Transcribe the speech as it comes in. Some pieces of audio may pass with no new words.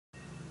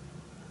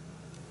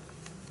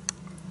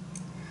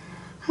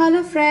Hello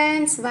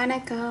friends,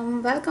 vanakkam.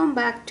 Welcome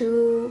back to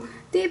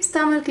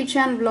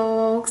DeepsTamilkitchen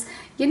vlogs.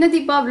 என்ன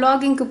தீபா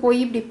vloggingக்கு போய்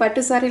இப்படி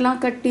பட்டு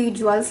சாரிலாம் கட்டி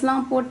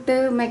ஜுவல்ஸ்லாம் போட்டு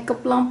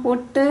மேக்கப்லாம்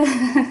போட்டு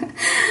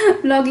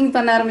vlogging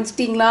பண்ண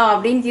ஆரம்பிச்சிட்டீங்களா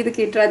அப்படின்னு இது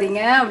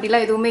கேட்றாதீங்க.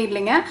 அப்படிலாம் எதுவுமே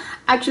இல்லைங்க.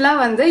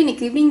 ஆக்சுவலாக வந்து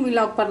இன்னைக்கு ஈவினிங்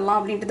vlog பண்ணலாம்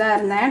அப்படின்ட்டு தான்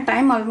இருந்தேன்.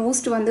 டைம்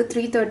ஆல்மோஸ்ட் வந்து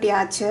 3:30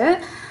 ஆச்சு.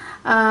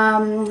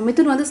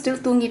 மிதுன் வந்து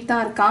ஸ்டில் தூங்கிட்டு தான்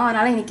இருக்கான்.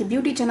 அதனால் இன்றைக்கி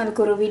பியூட்டி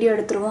சேனலுக்கு ஒரு வீடியோ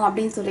எடுத்துருவோம்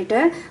அப்படின்னு சொல்லிட்டு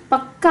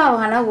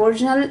பக்காவான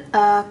ஒரிஜினல்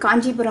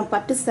காஞ்சிபுரம்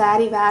பட்டு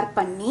சாரீ வேர்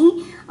பண்ணி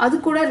அது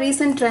கூட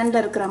ரீசன்ட்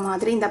ட்ரெண்டில் இருக்கிற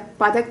மாதிரி இந்த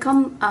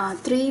பதக்கம்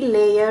 3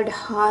 லேயர்டு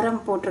ஹாரம்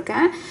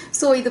போட்டிருக்கேன்.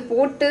 ஸோ இது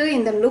போட்டு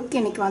இந்த லுக்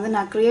எனக்கு வந்து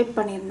நான் க்ரியேட்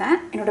பண்ணியிருந்தேன்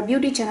என்னோடய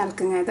பியூட்டி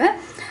சேனலுக்குங்க இது.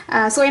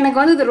 ஸோ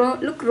எனக்கு வந்து இது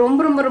லுக்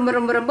ரொம்ப ரொம்ப ரொம்ப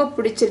ரொம்ப ரொம்ப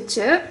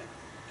பிடிச்சிருச்சு.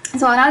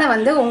 ஸோ அதனால்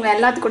வந்து உங்கள்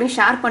எல்லாத்துக்கூடையும்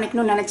ஷேர்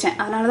பண்ணிக்கணும்னு நினச்சேன்.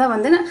 அதனால தான்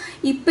வந்து நான்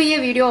இப்போயே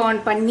வீடியோ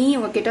ஆன் பண்ணி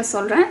உங்ககிட்ட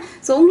சொல்கிறேன்.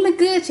 ஸோ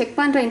உங்களுக்கு செக்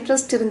பண்ணுற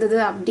இன்ட்ரெஸ்ட் இருந்தது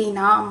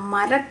அப்படின்னா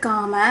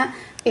மறக்காமல்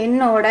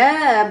என்னோட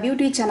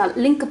பியூட்டி சேனல்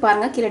லிங்க்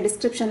பாருங்கள், கீழே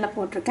டிஸ்கிரிப்ஷனில்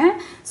போட்டிருக்கேன்.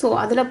 ஸோ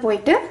அதில்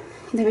போயிட்டு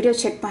இந்த வீடியோ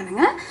செக்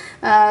பண்ணுங்கள்.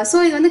 ஸோ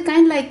இது வந்து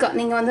கைண்ட் லைக்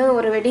நீங்கள் வந்து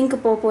ஒரு வெட்டிங்க்கு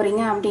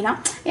போகிறீங்க அப்படின்னா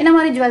என்ன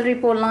மாதிரி ஜுவல்லரி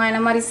போடலாம், என்ன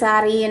மாதிரி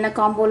சாரீ, என்ன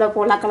காம்போவில்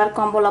போடலாம், கலர்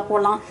காம்போவில்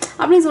போடலாம்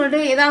அப்படின்னு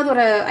சொல்லிட்டு ஏதாவது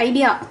ஒரு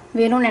ஐடியா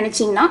வேணும்னு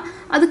நினச்சிங்கன்னா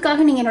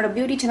அதுக்காக நீங்கள் என்னோடய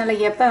பியூட்டி சேனலை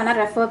எப்போ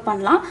வேணால் ரெஃபர்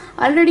பண்ணலாம்.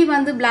 ஆல்ரெடி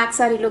வந்து black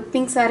sari look,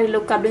 pink sari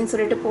look அப்படின்னு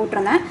சொல்லிட்டு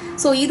போட்டிருந்தேன்.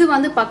 ஸோ இது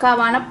வந்து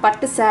பக்காவான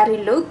பட்டு சாரீ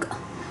லுக்,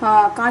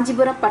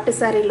 காஞ்சிபுரம் பட்டு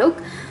சாரீ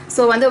லுக்.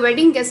 ஸோ வந்து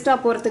வெட்டிங்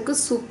கெஸ்ட்டாக போகிறதுக்கு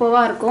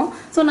சூப்பராக இருக்கும்.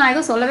 ஸோ நான்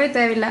எதுவும் சொல்லவே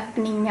தேவையில்லை,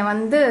 நீங்கள்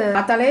வந்து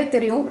பார்த்தாலே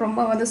தெரியும்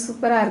ரொம்ப வந்து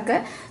சூப்பராக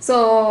இருக்குது.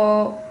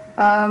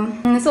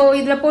 ஸோ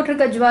இதில்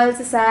போட்டிருக்க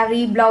ஜுவல்ஸ்,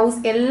 சாரீ, ப்ளவுஸ்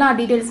எல்லா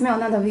டீட்டெயில்ஸுமே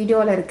வந்து அந்த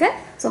வீடியோவில் இருக்குது.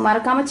 ஸோ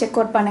மறக்காமல் செக்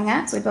அவுட்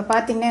பண்ணுங்கள். ஸோ இப்போ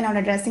பார்த்தீங்கன்னா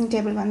என்னோடய ட்ரெஸ்ஸிங்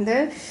டேபிள் வந்து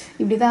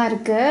இப்படி தான்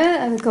இருக்குது.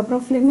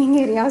 அதுக்கப்புறம் ஃபிலிமிங்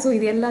ஏரியா. ஸோ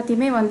இது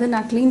எல்லாத்தையுமே வந்து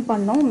நான் க்ளீன்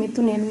பண்ணோம்.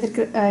 மிதுன்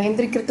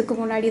எந்திரிக்கிறதுக்கு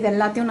முன்னாடி இது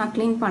எல்லாத்தையும் நான்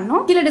க்ளீன்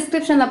பண்ணோம். கீழே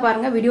டிஸ்கிரிப்ஷனில்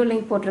பாருங்கள், வீடியோ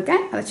லிங்க்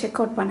போட்டிருக்கேன், அதை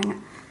செக் அவுட்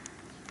பண்ணுங்கள்.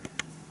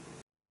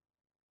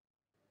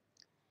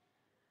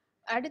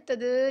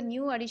 அடுத்தது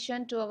நியூ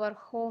அடிஷன் டு அவர்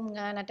ஹோம்ங்க.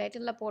 நான்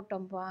டைட்டிலில் போட்ட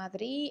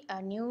மாதிரி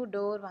நியூ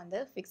டோர் வந்து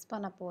ஃபிக்ஸ்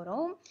பண்ண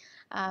போகிறோம்.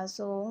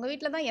 ஸோ உங்கள்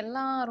வீட்டில் தான்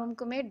எல்லா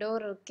ரூமுக்குமே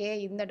டோர் இருக்கே,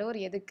 இந்த டோர்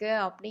எதுக்கு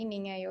அப்படின்னு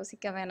நீங்கள்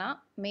யோசிக்க வேணாம்.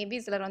 மேபி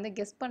சிலர் வந்து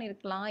கெஸ்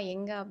பண்ணியிருக்கலாம்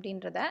எங்கே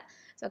அப்படின்றத.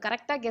 ஸோ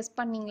கரெக்டாக கெஸ்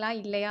பண்ணிங்களா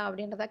இல்லையா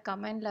அப்படின்றத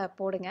கமெண்டில்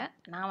போடுங்க.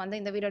 நான் வந்து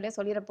இந்த வீடியோலேயே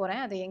சொல்லிட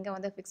போகிறேன் அது எங்கே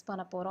வந்து ஃபிக்ஸ்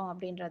பண்ண போகிறோம்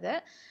அப்படின்றது.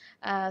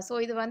 ஸோ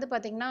இது வந்து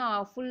பார்த்திங்கன்னா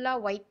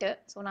ஃபுல்லாக ஒயிட்டு.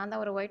 ஸோ நான்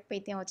தான் ஒரு ஒயிட்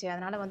பைத்தியம் வச்சேன்,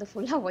 அதனால் வந்து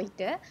ஃபுல்லாக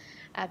white,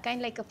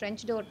 kind like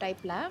French door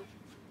டைப்பில்.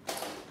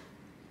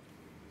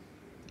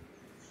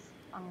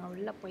 அங்கே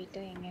உள்ளே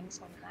போயிட்டு எங்கேன்னு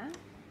சொல்கிறேன்.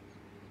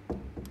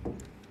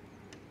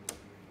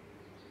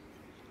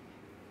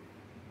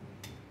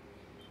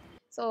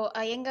 ஸோ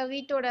எங்கள்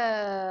வீட்டோட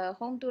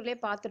ஹோம் டூர்லேயே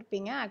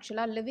பார்த்துருப்பீங்க.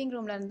 ஆக்சுவலாக லிவிங்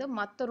ரூம்லேருந்து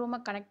மற்ற ரூமை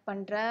கனெக்ட்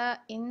பண்ணுற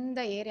இந்த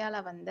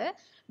ஏரியாவில் வந்து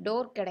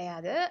டோர்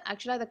கிடையாது.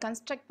 ஆக்சுவலாக அதை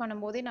கன்ஸ்ட்ரக்ட்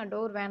பண்ணும்போதே நான்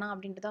டோர் வேணாம்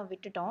அப்படின்ட்டு தான்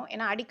விட்டுட்டோம்.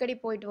 ஏன்னா அடிக்கடி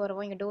போயிட்டு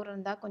வருவோம், இங்கே டோர்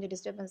இருந்தால் கொஞ்சம்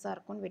டிஸ்டர்பன்ஸாக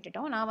இருக்கும்னு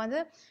விட்டுட்டோம். நான் வந்து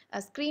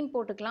ஸ்க்ரீன்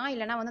போட்டுக்கலாம்,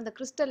 இல்லைனா வந்து அந்த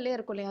கிறிஸ்டல்லே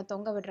இருக்கும் இல்லையா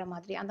தொங்க விடுற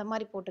மாதிரி, அந்த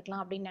மாதிரி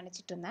போட்டுக்கலாம் அப்படின்னு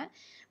நினச்சிட்டு இருந்தேன்.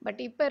 பட்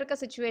இப்போ இருக்க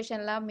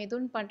சுச்சுவேஷனில்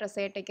மிதுன் பண்ணுற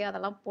சேட்டைக்கு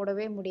அதெல்லாம்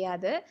போடவே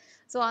முடியாது.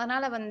 ஸோ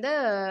அதனால் வந்து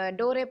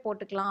டோரே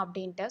போட்டுக்கலாம்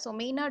அப்படின்ட்டு. ஸோ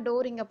மெயினாக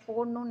டோர் இங்கே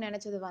போடணும்னு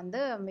நினச்சது வந்து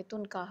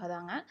மிதுனுக்காக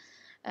தாங்க.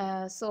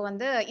 ஸோ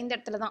வந்து இந்த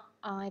இடத்துல தான்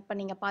இப்போ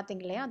நீங்கள்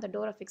பார்த்தீங்க இல்லையா அந்த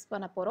டோரை ஃபிக்ஸ்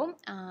பண்ண போகிறோம்.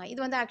 இது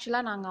வந்து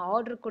ஆக்சுவலாக நாங்கள்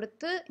ஆர்டர்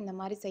கொடுத்து இந்த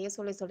மாதிரி செய்ய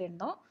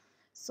சொல்லியிருந்தோம்.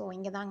 ஸோ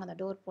இங்கே தாங்க அந்த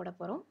டோர் போட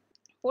போகிறோம்.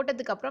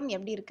 போட்டதுக்கப்புறம்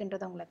எப்படி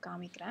இருக்குன்றதை உங்களுக்கு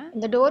காமிக்கிறேன்.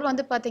 இந்த டோர்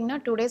வந்து பார்த்தீங்கன்னா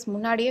 2 days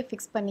முன்னாடியே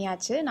ஃபிக்ஸ்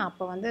பண்ணியாச்சு. நான்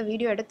அப்போ வந்து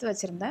வீடியோ எடுத்து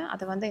வச்சுருந்தேன்,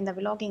 அதை வந்து இந்த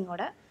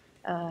விலாகிங்கோட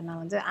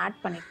நான் வந்து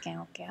ஆட் பண்ணியிருக்கேன்.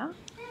 ஓகே,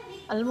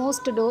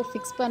 ஆல்மோஸ்ட் டோர்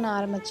ஃபிக்ஸ் பண்ண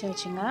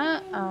ஆரம்பிச்சாச்சுங்க.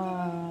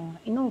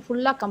 இன்னும்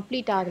ஃபுல்லாக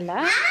கம்ப்ளீட் ஆகலை,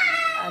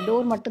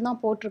 டோர் மட்டும்தான்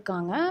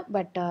போட்டிருக்காங்க.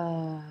 பட்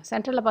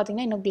சென்டரில்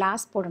பார்த்திங்கன்னா இன்னும்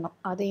கிளாஸ் போடணும்,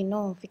 அது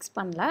இன்னும் ஃபிக்ஸ்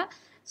பண்ணல.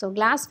 ஸோ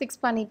கிளாஸ்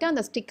ஃபிக்ஸ் பண்ணிவிட்டு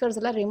அந்த ஸ்டிக்கர்ஸ்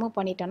எல்லாம் ரிமூவ்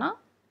பண்ணிட்டேன்னா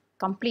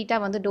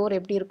கம்ப்ளீட்டாக வந்து டோர்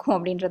எப்படி இருக்கும்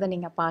அப்படின்றத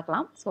நீங்கள்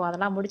பார்க்கலாம். ஸோ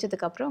அதெல்லாம்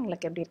முடிச்சதுக்கப்புறம்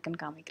உங்களுக்கு எப்படி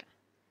இருக்குன்னு காமிக்கிறேன்.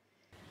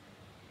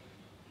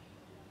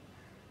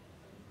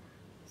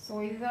 ஸோ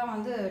இதுதான்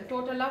வந்து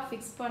டோட்டலாக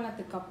ஃபிக்ஸ்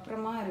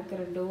பண்ணதுக்கப்புறமா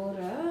இருக்கிற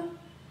டோரு.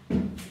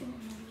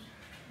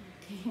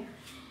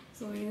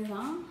 ஸோ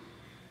இதுதான்.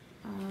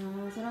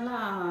 ஸோ நல்லா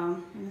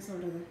என்ன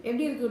சொல்கிறது,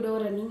 எப்படி இருக்குது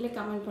டோரை நீங்களே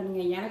கமெண்ட்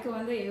பண்ணுங்கள். எனக்கு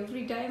வந்து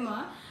எவ்ரி டைம்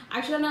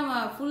ஆக்சுவலாக நம்ம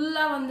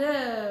ஃபுல்லாக வந்து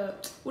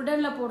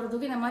உடனில்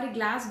போடுறதுக்கும் இந்த மாதிரி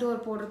கிளாஸ்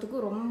டோர்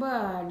போடுறதுக்கும் ரொம்ப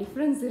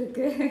டிஃப்ரென்ஸ்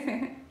இருக்குது.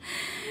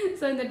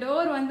 ஸோ இந்த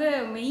டோர் வந்து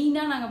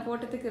மெயினாக நாங்கள்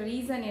போட்டதுக்கு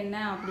ரீசன் என்ன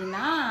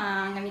அப்படின்னா,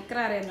 அங்கே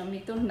நிற்கிறாரு அந்த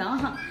மிதுன்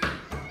தான்.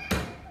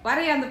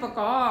 வரைய அந்த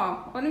பக்கம்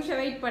ஒரு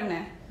நிமிஷம் வெயிட்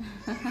பண்ணேன்.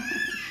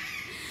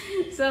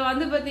 ஸோ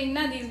வந்து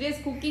பார்த்திங்கன்னா தீஸ் டேஸ்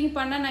குக்கிங்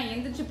பண்ண நான்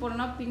எந்திரிச்சு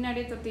போனேன்னா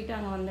பின்னாடியே தொத்திட்டு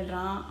அங்கே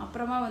வந்துடுறான்.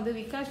 அப்புறமா வந்து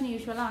விகாஷ்னி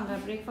யூஸ்வலாக அங்கே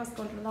பிரேக்ஃபாஸ்ட்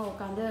கவுண்டர் தான்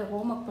உட்காந்து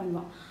ஹோம் ஒர்க்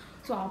பண்ணுவான்.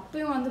 ஸோ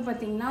அப்பயும் வந்து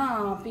பார்த்திங்கன்னா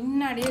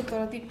பின்னாடியே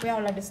துரத்திட்டு போய்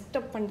அவளை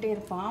டிஸ்டர்ப் பண்ணிட்டே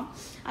இருப்பான்.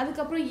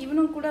 அதுக்கப்புறம்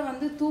இவனும் கூட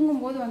வந்து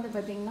தூங்கும்போது வந்து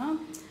பார்த்திங்கன்னா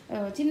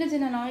சின்ன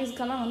சின்ன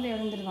நாய்ஸ்க்கெல்லாம் வந்து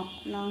எழுந்துருவான்.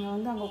 நாங்கள்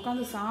வந்து அங்கே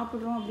உட்காந்து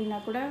சாப்பிட்றோம் அப்படின்னா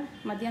கூட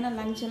மத்தியானம்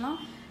லஞ்செல்லாம்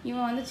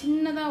இவன் வந்து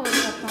சின்னதாக ஒரு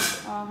சத்தம்,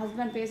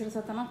 ஹஸ்பண்ட் பேசுகிற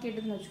சத்தம்லாம்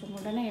கேட்டுதுன்னு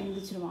வச்சுக்கோங்க, உடனே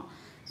எழுந்திரிச்சிருவான்.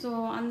 ஸோ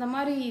இந்த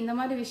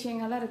மாதிரி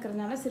விஷயங்கள்லாம்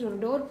இருக்கிறதுனால சரி ஒரு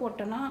டோர்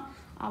போட்டோன்னா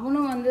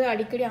அவனும் வந்து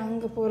அடிக்கடி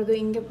அங்கே போகிறது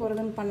இங்கே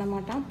போகிறதுன்னு பண்ண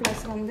மாட்டான்.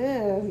 ப்ளஸ் வந்து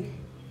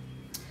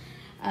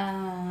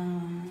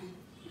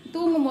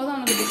தூங்கும்போது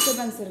அவனுக்கு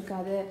டிஸ்டர்பன்ஸ்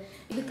இருக்காது.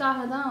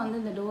 இதுக்காக தான் வந்து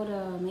இந்த டோரை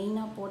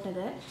மெயினாக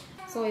போட்டது.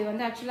 ஸோ இது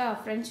வந்து ஆக்சுவலாக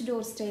ஃப்ரெஞ்ச்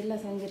டோர்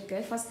ஸ்டைலில் செஞ்சுருக்கு.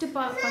 ஃபஸ்ட்டு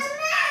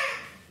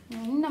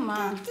என்னம்மா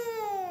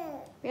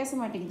பேச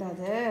மாட்டேங்குதா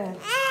அது?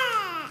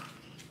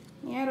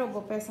 ஏன் ரொம்ப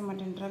பேச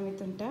மாட்டேன்றா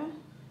மித்துன்ட்ட?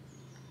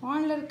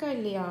 ஆனில் இருக்கா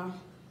இல்லையா?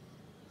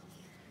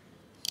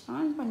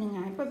 ஆன் பண்ணுங்க,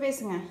 இப்போ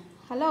பேசுங்க.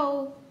 ஹலோ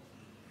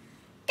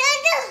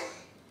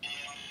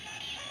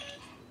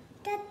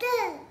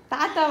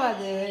தாத்தாவா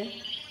அது?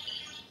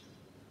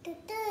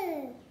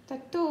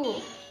 தட்டு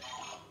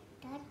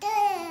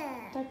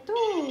தட்டு.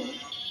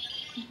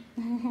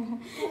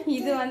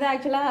 இது வந்து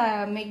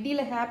ஆக்சுவலாக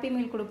மெக்டியில் ஹாப்பி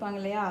மீல் கொடுப்பாங்க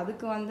இல்லையா,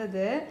 அதுக்கு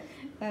வந்தது.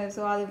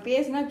 ஸோ அது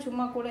பேசினா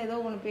சும்மா கூட ஏதோ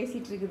ஒன்று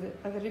பேசிகிட்டு இருக்குது.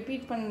 அது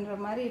ரிப்பீட் பண்ணுற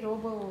மாதிரி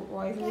ரோபோ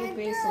வாய்ஸ்லேயே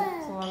பேசும்.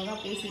 ஸோ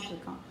அதுதான் பேசிகிட்டு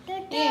இருக்கான்.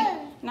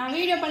 நான்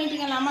வீடியோ பண்ணிட்டு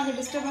இருக்கேன், அம்மாவுக்கு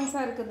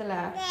டிஸ்டர்பன்ஸாக இருக்குதுல்ல.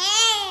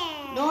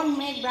 Don't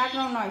make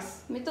background noise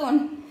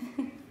Mithun.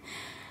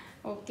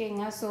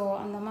 ஓகேங்க. ஸோ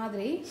அந்த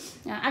மாதிரி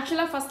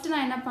ஆக்சுவலாக ஃபஸ்ட்டு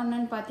நான் என்ன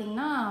பண்ணேன்னு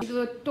பார்த்தீங்கன்னா,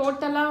 இது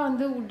டோட்டலாக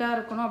வந்து வுட்டாக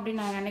இருக்கணும்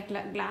அப்படின்னு நான் நினைக்கல.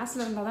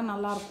 கிளாஸில் இருந்தால் தான்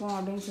நல்லாயிருக்கும்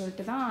அப்படின்னு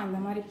சொல்லிட்டு தான் இந்த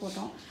மாதிரி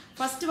போட்டோம்.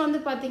 ஃபஸ்ட்டு வந்து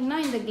பார்த்திங்கன்னா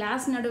இந்த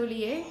கிளாஸ்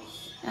நடுவுலையே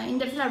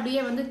இந்த இடத்துல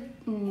அப்படியே வந்து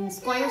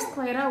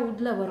ஸ்கொயராக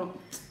வுட்டில் வரும்.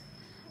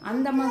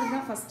 அந்த மாதிரி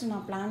தான் ஃபஸ்ட்டு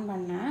நான் பிளான்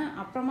பண்ணேன்.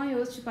 அப்புறமா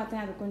யோசிச்சு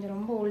பார்த்தேன் அது கொஞ்சம்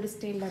ரொம்ப ஓல்டு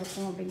ஸ்டைலில்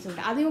இருக்கும் அப்படின்னு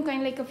சொல்லிட்டு. அதையும்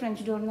கைண்ட் லைக்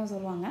ஃப்ரெஞ்ச் டோர்னு தான்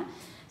சொல்லுவாங்க.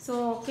 ஸோ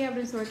ஓகே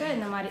அப்படின்னு சொல்லிட்டு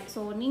இந்த மாதிரி.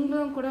 ஸோ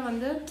நீங்களும் கூட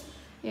வந்து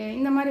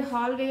இந்த மாதிரி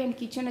ஹால்வே அண்ட்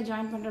கிச்சனை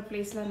ஜாயின் பண்ணுற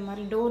பிளேஸில் இந்த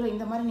மாதிரி டோர்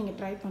இந்த மாதிரி நீங்கள்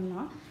ட்ரை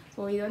பண்ணலாம். ஸோ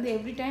இது வந்து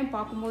எவ்ரி டைம்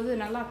பார்க்கும்போது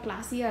நல்லா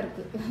கிளாஸியாக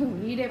இருக்குது.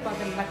 வீடே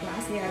பார்க்க நல்லா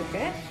கிளாஸியாக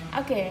இருக்குது.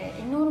 ஓகே,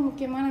 இன்னொரு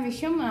முக்கியமான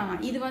விஷயம்,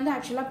 இது வந்து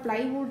ஆக்சுவலாக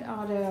ப்ளைவுட்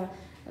ஆர்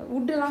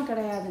வுட்டெல்லாம்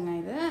கிடையாதுங்க.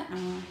 இது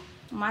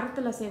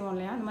மரத்தில் செய்வோம்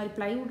இல்லையா, அந்த மாதிரி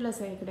ப்ளைவுட்டில்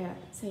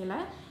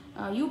செய்யலை.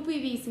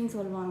 யூபிவிசின்னு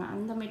சொல்லுவாங்க,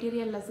 அந்த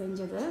மெட்டீரியலில்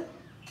செஞ்சது.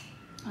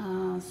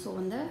 ஸோ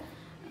வந்து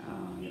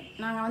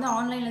நாங்கள் வந்து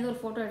ஆன்லைன்லேருந்து ஒரு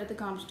ஃபோட்டோ எடுத்து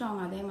காமிச்சிட்டு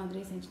அவங்க அதே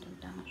மாதிரியே செஞ்சுட்டு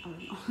வந்துட்டாங்க,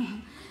 அவ்வளோதான்.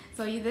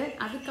 ஸோ இது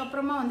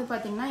அதுக்கப்புறமா வந்து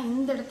பார்த்திங்கன்னா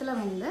இந்த இடத்துல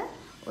வந்து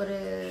ஒரு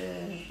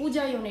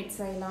பூஜா யூனிட்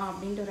செய்யலாம்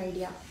அப்படின்ட்டு ஒரு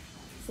ஐடியா.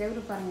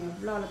 செவரு பாருங்கள்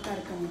எவ்வளோ அழகாக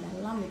இருக்காங்க,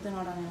 இதெல்லாம்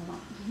மித்தனோட வேலை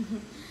தான்.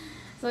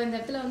 ஸோ இந்த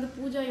இடத்துல வந்து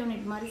பூஜா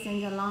யூனிட் மாதிரி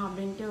செஞ்சிடலாம்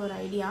அப்படின்ட்டு ஒரு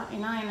ஐடியா.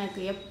 ஏன்னா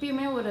எனக்கு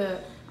எப்பயுமே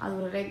அது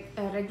ஒரு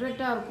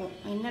ரெக்ரெட்டாக இருக்கும்.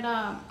 என்னடா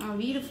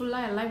வீடு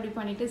ஃபுல்லாக எல்லாம் இப்படி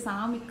பண்ணிவிட்டு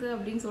சாமிக்கு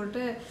அப்படின்னு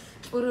சொல்லிட்டு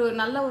ஒரு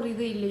நல்ல ஒரு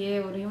இது இல்லையே,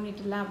 ஒரு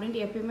யூனிட் இல்லை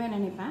அப்படின்ட்டு எப்பயுமே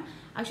நினைப்பேன்.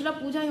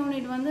 ஆக்சுவலாக பூஜா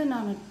யூனிட் வந்து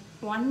நான்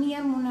 1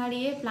 இயர்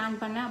முன்னாடியே பிளான்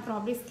பண்ணேன். அப்புறம்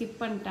அப்படியே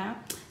ஸ்கிப் பண்ணிட்டேன்.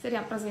 சரி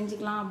அப்புறம்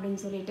செஞ்சுக்கலாம்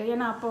அப்படின்னு சொல்லிட்டு.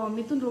 ஏன்னா அப்போ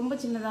மிதுன் ரொம்ப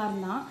சின்னதாக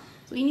இருந்தான்.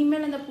 ஸோ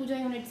இனிமேல் இந்த பூஜா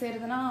யூனிட்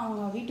செய்கிறதுனா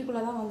அவங்க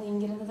வீட்டுக்குள்ளே தான் வந்து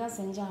இங்கேருந்து தான்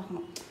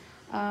செஞ்சாகணும்.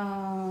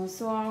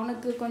 ஸோ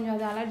அவனுக்கு கொஞ்சம்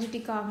அது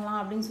அலர்ஜிட்டிக் ஆகலாம்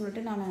அப்படின்னு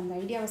சொல்லிட்டு நான் அந்த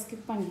ஐடியாவை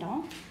ஸ்கிப் பண்ணிட்டோம்.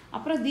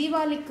 அப்புறம்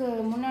தீபாவளிக்கு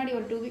முன்னாடி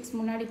ஒரு 2 வீக்ஸ்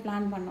முன்னாடி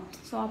பிளான் பண்ணோம்.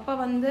 ஸோ அப்போ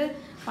வந்து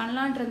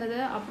பண்ணலான்ட்டு இருந்தது.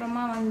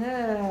 அப்புறமா வந்து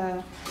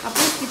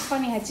அப்படியே ஸ்கிப்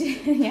பண்ணியாச்சு,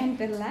 ஏன்னு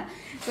தெரில.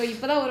 ஸோ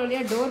இப்போ தான் ஒரு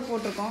வழியாக டோர்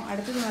போட்டிருக்கோம்.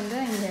 அடுத்தது வந்து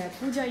இங்கே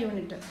பூஜா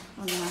யூனிட்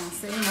ஒன்று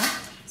செய்யணும்.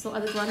 ஸோ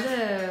அதுக்கு வந்து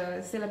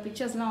சில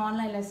பிக்சர்ஸ்லாம்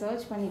ஆன்லைனில்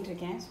சர்ச்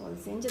பண்ணிகிட்ருக்கேன். ஸோ அது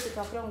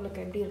செஞ்சதுக்கப்புறம்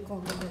உங்களுக்கு எப்படி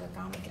இருக்கும் அப்படின்றத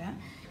காமிக்கிறேன்.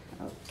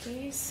 ஓகே,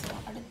 ஸோ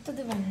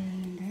அடுத்தது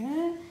வந்து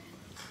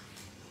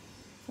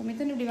ஸோ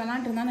மித்தன் இப்படி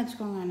விளாண்டுருந்தான்னு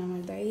வச்சுக்கோங்க, நம்ம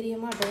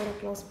தைரியமாக டோரை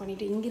க்ளோஸ்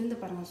பண்ணிவிட்டு இங்கேருந்து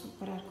பாருங்கள்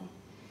சூப்பராக இருக்கும்.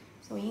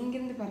 ஸோ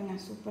இங்கேருந்து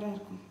பாருங்கள் சூப்பராக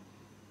இருக்கும்,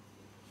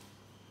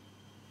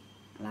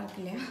 நல்லா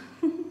இருக்கு இல்லையா?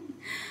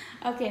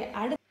 ஓகே,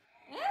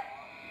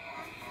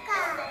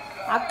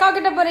 அக்கா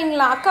கிட்ட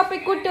போகிறீங்களா? அக்கா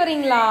போய் கூப்பிட்டு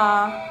வரீங்களா?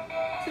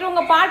 சரி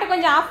உங்கள் பாட்டை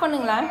கொஞ்சம் ஆஃப்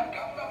பண்ணுங்களேன்.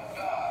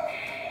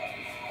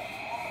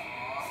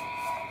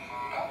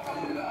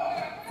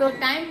 ஸோ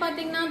டைம்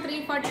பார்த்தீங்கன்னா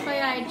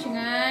 3:45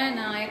 ஆயிடுச்சுங்க.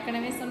 நான்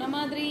ஏற்கனவே சொன்ன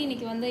மாதிரி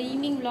இன்றைக்கி வந்து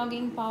ஈவினிங்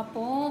விலாகிங்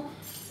பார்ப்போம்.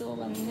 ஸோ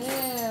வந்து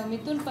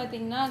மிதுன்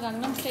பார்த்திங்கன்னா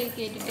கங்னம் ஸ்டைல்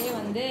கேட்டுகிட்டே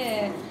வந்து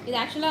இது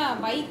ஆக்சுவலாக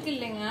பைக்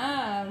இல்லைங்க,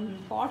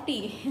 பாட்டி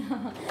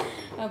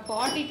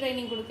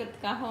ட்ரைனிங்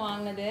கொடுக்கறதுக்காக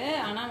வாங்கினது.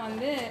 ஆனால்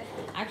வந்து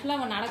ஆக்சுவலாக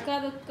அவன்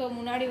நடக்காததுக்கு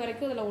முன்னாடி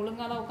வரைக்கும் இதில்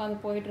ஒழுங்காக தான்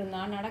உட்காந்து போயிட்டு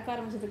இருந்தான். நடக்க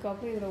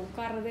ஆரம்பிச்சதுக்கப்புறம் இதில்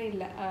உட்கார்றதே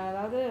இல்லை.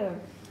 அதாவது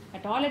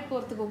டாய்லெட்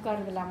போகிறதுக்கு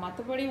உட்காருதில்ல,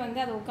 மற்றபடி வந்து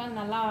அதை உட்காந்து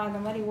நல்லா அந்த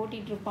மாதிரி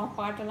ஓட்டிகிட்டு இருப்பான்,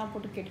 பாட்டெல்லாம்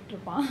போட்டு கேட்டுட்டு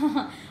இருப்பான்.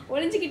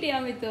 ஒழிஞ்சிக்கிட்டே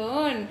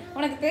மிதுன்,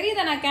 உனக்கு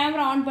தெரியுதா நான்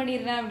கேமரா ஆன்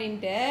பண்ணிடுறேன்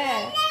அப்படின்ட்டு?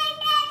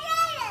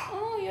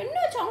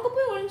 என்னாச்சு அங்கே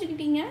போய்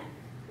ஒழிஞ்சிக்கிட்டீங்க?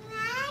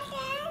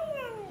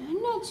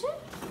 என்னாச்சு?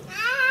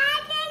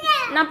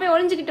 நான் போய்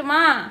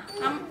ஒழிஞ்சிக்கிட்டுமா?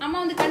 அம்மா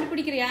வந்து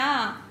கண்டுபிடிக்கிறியா?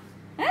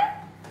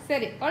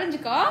 சரி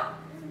ஒழிஞ்சிக்கோ.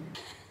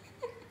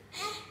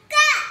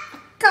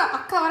 அக்கா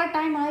அக்கா வர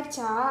டைம்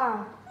ஆயிடுச்சா?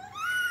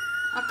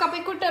 அக்கா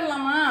போய் கூப்பிட்டு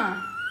வரலாமா?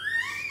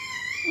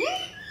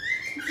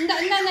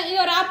 இந்த இது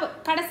ஒரு ஆப்பு,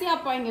 கடைசி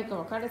ஆப் வாங்கிக்கோ.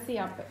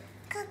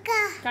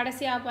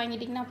 கடைசி ஆப்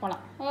வாங்கிட்டிங்கன்னா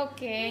போகலாம்.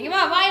 ஓகே, இங்கே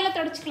வா, வாயில்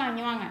தொடச்சிக்கலாம்.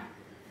 இங்கே வாங்க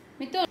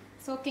மித்து.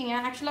 ஓகேங்க,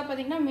 ஆக்சுவலாக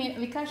பார்த்தீங்கன்னா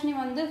விகாஷினி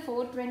வந்து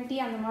 4:20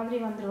 அந்த மாதிரி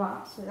வந்துடுவா.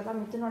 ஸோ இதெல்லாம்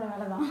மித்துனோட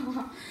வேலை தான்.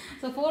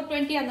 ஸோ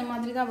 4:20 அந்த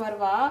மாதிரி தான்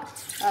வருவா.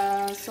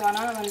 ஸோ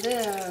அதனால் வந்து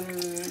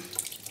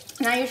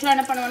நான் யூஸ்வலாக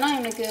என்ன பண்ணுவேன்னா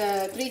எனக்கு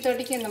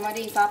 3:30க்கு இந்த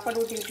மாதிரி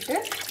சாப்பாடு ஊட்டி விட்டுட்டு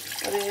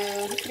ஒரு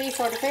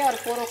 3:45 or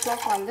 4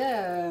 o'clock வந்து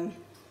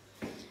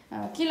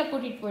கீழே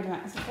கூட்டிகிட்டு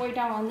போயிடுவேன். ஸோ போயிட்டு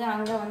அவன் வந்து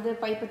அங்கே வந்து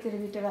பைப்பை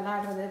திருவிட்டு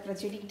விளையாடுறது, அப்புறம்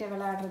செடிக்கிட்ட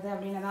விளையாடுறது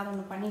அப்படின்னு ஏதாவது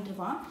ஒன்று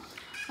பண்ணிகிட்ருப்பான்.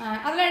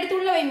 அதெல்லாம் எடுத்து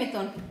உள்ள வை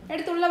மித்தோன்,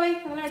 எடுத்து உள்ள வை,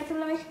 அதெல்லாம் எடுத்து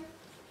உள்ள வை.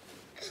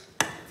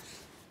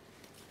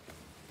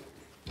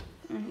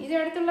 இது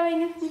எடுத்து உள்ள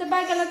வைங்க. இந்த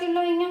பேக் எல்லாத்தையும்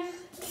உள்ள வைங்க.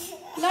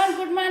 Learn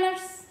good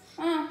manners.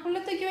 உள்ள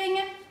தூக்கி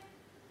வைங்க.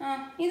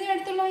 இது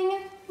எடுத்து உள்ள வைங்க.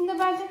 இந்த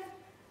பேக்கு,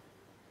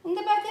 இந்த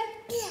பேக்கு.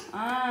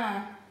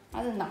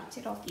 அதுதான்.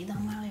 சரி, ஓகே,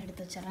 இதாம்மா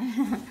எடுத்து வச்சுறேன்.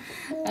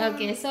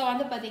 ஓகே, ஸோ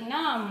வந்து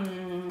பார்த்தீங்கன்னா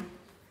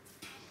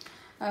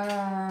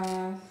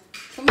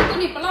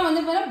சுமித்துன் இப்போல்லாம்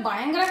வந்து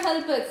பயங்கர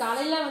ஹெல்ப்பு.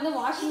 காலையில் வந்து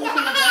வாஷிங்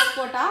மிஷினில் ட்ரெஸ்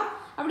போட்டால்,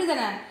 அப்படி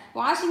தானே,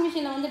 வாஷிங்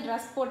மிஷினில் வந்து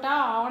ட்ரெஸ்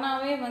போட்டால்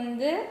அவனாவே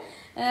வந்து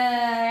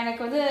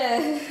எனக்கு வந்து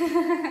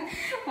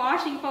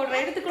வாஷிங்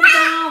பவுடர் எடுத்து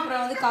கொடுத்தான்.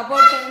 அப்புறம் வந்து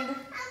கபோர்ட்டை வந்து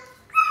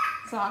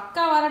ஸோ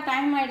அக்கா வர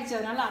டைம் ஆகிடுச்சு,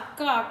 அதனால்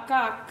அக்கா அக்கா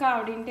அக்கா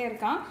அப்படின்ட்டே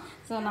இருக்கான்.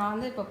 ஸோ நான்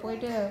வந்து இப்போ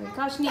போயிட்டு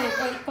விகாஷினி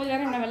கொஞ்ச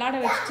நேரம் என்னை விளையாட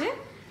வச்சுட்டு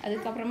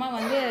அதுக்கப்புறமா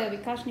வந்து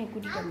விகாஷினியை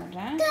கூட்டிகிட்டு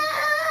வந்துடுறேன்.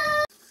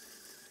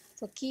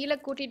 ஸோ கீழே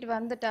கூட்டிகிட்டு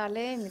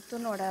வந்துட்டாலே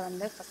மித்துனோட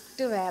வந்து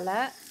ஃபஸ்ட்டு வேலை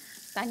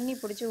தண்ணி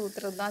பிடிச்சி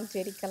ஊற்றுறது தான்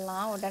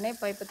செடிக்கெல்லாம். உடனே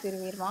பைப்பை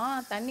திருவிடுவான்.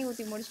 தண்ணி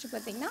ஊற்றி முடிச்சுட்டு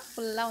பார்த்திங்கன்னா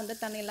ஃபுல்லாக வந்து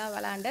தண்ணியெல்லாம்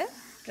விளாண்டு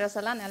ட்ரெஸ்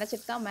எல்லாம்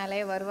நினச்சிட்டு தான்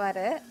மேலேயே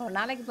வருவார். ஒரு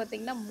நாளைக்கு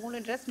பார்த்திங்கன்னா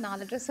 3 ட்ரெஸ்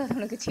 4 ட்ரெஸ்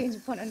அவனுக்கு சேஞ்ச்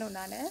பண்ணணும்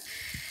நான்.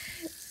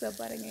 ஸோ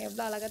பாருங்கள்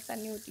எவ்வளோ அழகாக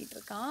தண்ணி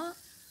ஊற்றிட்டுருக்கான்.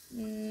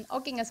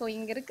 ஓகேங்க, ஸோ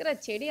இங்கே இருக்கிற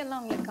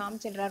செடியெல்லாம் உங்களுக்கு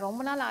காமிச்சிடுறேன்.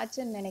 ரொம்ப நாள்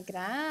ஆச்சுன்னு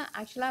நினைக்கிறேன்.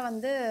 ஆக்சுவலாக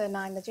வந்து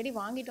நான் இந்த செடி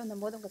வாங்கிட்டு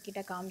வந்தபோது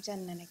உங்ககிட்ட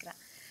காமிச்சேன்னு நினைக்கிறேன்.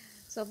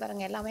 ஸோ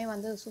பாருங்கள் எல்லாமே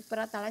வந்து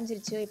சூப்பராக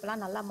தழைஞ்சிருச்சு.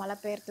 இப்போலாம் நல்லா மழை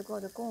பெய்யறதுக்கும்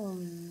அதுக்கும்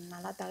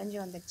நல்லா தழைஞ்சி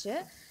வந்துடுச்சு.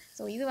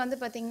 ஸோ இது வந்து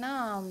பார்த்திங்கன்னா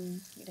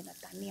இருங்க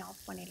தண்ணி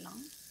ஆஃப்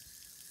பண்ணிடலாம்.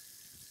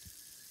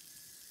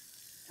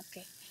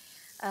 ஓகே,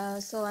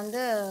 ஸோ வந்து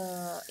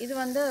இது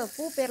வந்து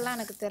பூ பேர்லாம்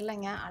எனக்கு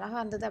தெரிலங்க,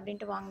 அழகாக இருந்தது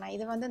அப்படின்ட்டு வாங்கினேன்.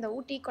 இது வந்து இந்த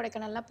ஊட்டி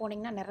கொடைக்கானல்லாம்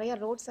போனீங்கன்னா நிறைய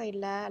ரோட்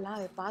சைடில்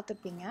எல்லாம்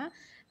பார்த்துருப்பீங்க.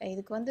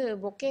 இதுக்கு வந்து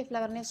பொக்கே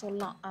ஃப்ளவர்னே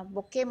சொல்லலாம்.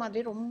 பொக்கே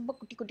மாதிரி ரொம்ப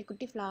குட்டி குட்டி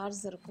குட்டி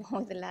ஃப்ளவர்ஸ் இருக்கும்.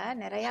 இதில்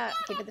நிறையா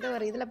கிட்டத்தட்ட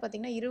ஒரு இதில்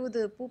பார்த்திங்கன்னா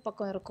 20 பூ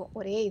பக்கம் இருக்கும்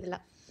ஒரே இதில்.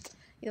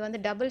 இது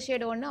வந்து டபுள்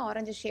ஷேடு ஒன்று,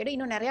 ஆரஞ்சு ஷேடு,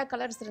 இன்னும் நிறையா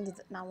கலர்ஸ்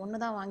இருந்தது. நான்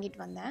ஒன்று தான்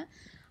வாங்கிட்டு வந்தேன்.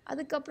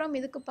 அதுக்கப்புறம்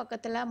இதுக்கு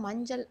பக்கத்தில்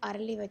மஞ்சள்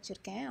அரளி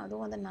வச்சுருக்கேன்.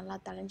 அதுவும் வந்து நல்லா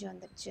தழைஞ்சி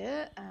வந்துடுச்சு.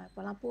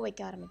 இப்போலாம் பூ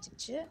வைக்க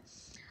ஆரம்பிச்சிருச்சு.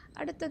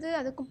 அடுத்தது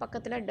அதுக்கும்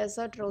பக்கத்தில்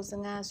டெசர்ட்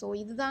ரோஸுங்க. ஸோ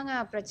இதுதாங்க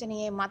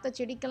பிரச்சனையே. மற்ற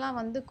செடிக்கெல்லாம்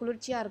வந்து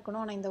குளிர்ச்சியாக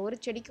இருக்கணும், ஆனால் இந்த ஒரு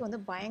செடிக்கு வந்து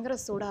பயங்கர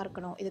சூடாக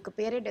இருக்கணும். இதுக்கு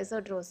பேரே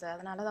டெசர்ட் ரோஸு,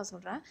 அதனால தான்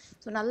சொல்கிறேன்.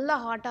 ஸோ நல்லா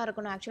ஹாட்டாக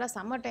இருக்கணும். ஆக்சுவலாக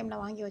சம்மர்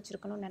டைமில் வாங்கி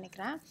வச்சுருக்கணும்னு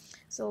நினைக்கிறேன்.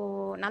 ஸோ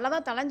நல்லா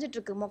தான்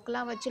தழைஞ்சிட்ருக்கு.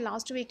 மொக்கெலாம் வச்சு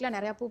லாஸ்ட் வீக்கில்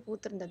நிறையா பூ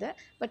பூத்துருந்தது.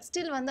 பட்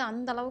ஸ்டில் வந்து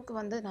அந்த அளவுக்கு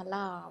வந்து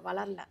நல்லா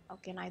வளரல.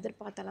 ஓகே, நான்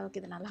எதிர்பார்த்த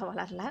அளவுக்கு இது நல்லா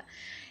வளரல.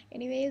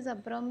 எனிவேஸ்,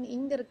 அப்புறம்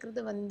இங்கே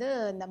இருக்கிறது வந்து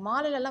இந்த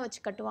மாலையிலலாம்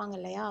வச்சு கட்டுவாங்க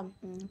இல்லையா,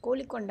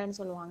 கோழிக்கொண்டைன்னு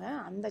சொல்லுவாங்க,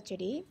 அந்த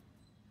செடி.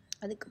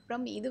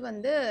 அதுக்கப்புறம் இது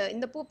வந்து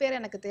இந்த பூ பேர்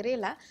எனக்கு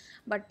தெரியல,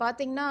 பட்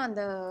பார்த்திங்கன்னா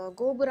அந்த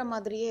கோபுரம்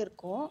மாதிரியே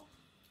இருக்கும்.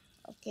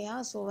 ஓகேயா,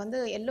 ஸோ வந்து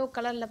எல்லோ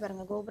கலரில்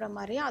பாருங்கள் கோபுரம்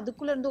மாதிரியே,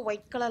 அதுக்குள்ளேருந்து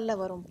ஒயிட் கலரில்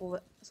வரும் பூ.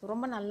 ஸோ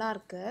ரொம்ப நல்லா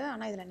இருக்குது.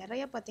 ஆனால் இதில்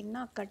நிறையா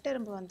பார்த்திங்கன்னா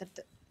கட்டெரும்பு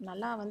வந்துடுது.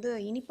 நல்லா வந்து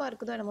இனிப்பாக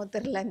இருக்குதோ என்னமோ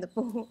தெரியல இந்த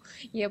பூ.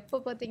 எப்போ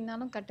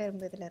பார்த்திங்கனாலும்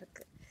கட்டெரும்பு இதில்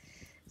இருக்குது.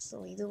 ஸோ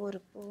இது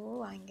ஒரு பூ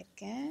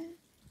வாங்கியிருக்கேன்.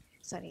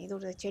 சரி, இது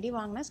ஒரு செடி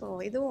வாங்கினேன். ஸோ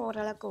இதுவும்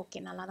ஓரளவுக்கு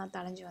ஓகே, நல்லா தான்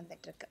தழைஞ்சி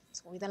வந்துட்டுருக்கு.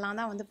 ஸோ இதெல்லாம்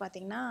தான் வந்து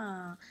பார்த்திங்கன்னா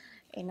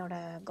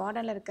என்னோடய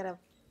கார்டனில் இருக்கிற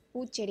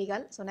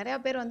பூச்செடிகள். ஸோ நிறையா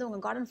பேர் வந்து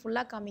உங்கள் கார்டன்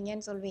ஃபுல்லாக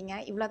காமிங்கன்னு சொல்வீங்க.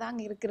 இவ்வளோ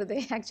தாங்க இருக்கிறது.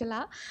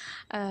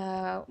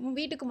 ஆக்சுவலாக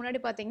வீட்டுக்கு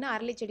முன்னாடி பார்த்திங்கன்னா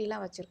அரளி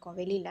செடிலாம் வச்சுருக்கோம்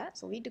வெளியில்.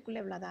 ஸோ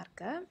வீட்டுக்குள்ளே இவ்வளோ தான்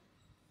இருக்குது.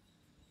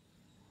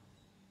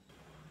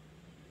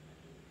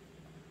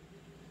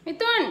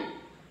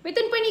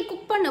 மித்துன் போய் நீ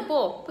குக் பண்ணு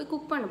போ, போய்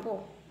குக் பண்ணு போ.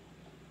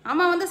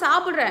 ஆமாம் வந்து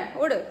சாப்பிட்றேன்,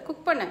 ஓடு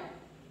குக் பண்ணு.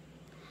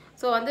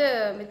 ஸோ வந்து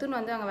மித்துன்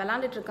வந்து அங்கே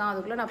விளாண்டுட்ருக்கான்.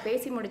 அதுக்குள்ளே நான்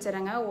பேசி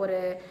முடிச்சிடறேங்க. ஒரு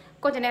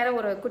கொஞ்சம் நேரம்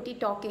ஒரு குட்டி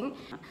டாக்கிங்.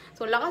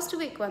 ஸோ லாஸ்ட்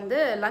வீக் வந்து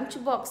லஞ்ச்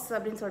பாக்ஸ்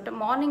அப்படின்னு சொல்லிட்டு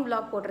மார்னிங்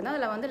விளாக் போட்டிருந்தேன்.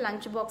 அதில் வந்து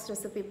லஞ்ச் பாக்ஸ்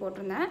ரெசிபி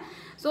போட்டிருந்தேன்.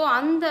 ஸோ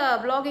அந்த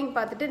விளாகிங்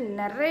பார்த்துட்டு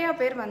நிறையா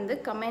பேர் வந்து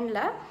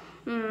கமெண்டில்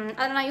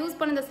அதில் நான் யூஸ்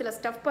பண்ண சில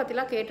ஸ்டஃப்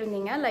பற்றிலாம்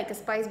கேட்டிருந்தீங்க. லைக்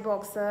ஸ்பைஸ்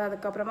பாக்ஸு,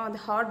 அதுக்கப்புறமா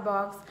வந்து ஹாட்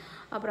பாக்ஸ்,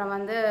 அப்புறம்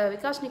வந்து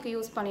விகாஷ்னிக்கு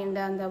யூஸ்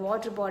பண்ணியிருந்தேன் அந்த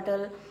வாட்டர்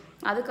பாட்டில்,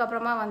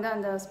 அதுக்கப்புறமா வந்து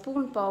அந்த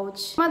ஸ்பூன்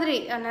பவுச் மாதிரி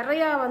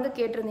நிறையா வந்து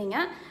கேட்டிருந்தீங்க.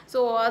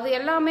 ஸோ அது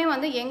எல்லாமே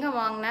வந்து எங்கே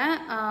வாங்கினேன்,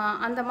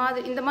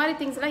 இந்த மாதிரி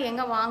திங்ஸ்லாம்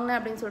எங்கே வாங்கினேன்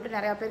அப்படின்னு சொல்லிட்டு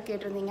நிறையா பேர்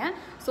கேட்டிருந்தீங்க.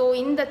 ஸோ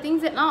இந்த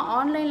திங்ஸ் எல்லாம்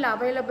ஆன்லைனில்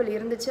அவைலபிள்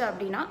இருந்துச்சு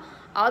அப்படின்னா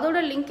அதோட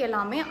லிங்க்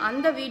எல்லாமே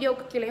அந்த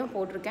வீடியோக்கு கீழேயும்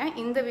போட்டிருக்கேன்,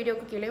 இந்த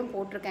வீடியோக்கு கீழேயும்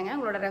போட்டிருக்கேங்க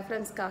உங்களோட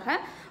ரெஃபரன்ஸ்க்காக.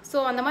 ஸோ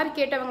அந்த மாதிரி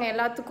கேட்டவங்க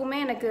எல்லாத்துக்குமே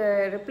எனக்கு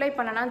ரிப்ளை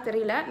பண்ணனான்னு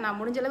தெரியல, நான்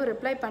முடிஞ்சளவு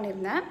ரிப்ளை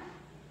பண்ணியிருந்தேன்.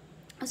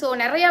 ஸோ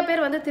நிறையா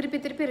பேர் வந்து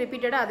திருப்பி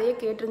ரிப்பீட்டடாக அதையே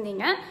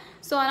கேட்டிருந்தீங்க.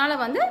 ஸோ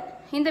அதனால் வந்து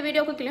இந்த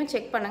வீடியோக்கு கீழேயும்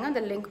செக் பண்ணுங்கள்,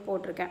 அந்த லிங்க்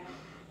போட்டிருக்கேன்.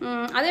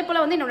 அதே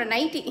போல் வந்து என்னோடய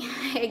நைட்டி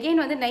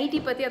எகெயின் வந்து நைட்டி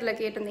பற்றி அதில்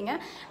கேட்டிருந்தீங்க.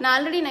 நான்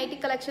ஆல்ரெடி நைட்டி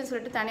கலெக்ஷன்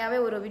சொல்லிட்டு தனியாகவே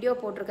ஒரு வீடியோ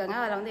போட்டிருக்கேங்க.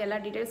 அதில் வந்து எல்லா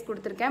டீட்டெயில்ஸ்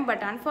கொடுத்துருக்கேன்.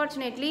 பட்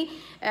அன்ஃபார்ச்சுனேட்லி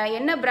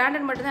என்ன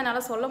பிராண்டட் மட்டும்தான்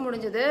என்னால் சொல்ல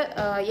முடிஞ்சது.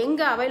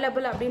 எங்கே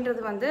அவைலபிள்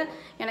அப்படின்றது வந்து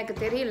எனக்கு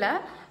தெரியல.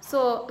 ஸோ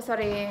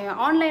சாரி,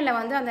 ஆன்லைனில்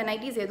வந்து அந்த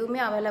நைட்டிஸ்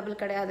எதுவுமே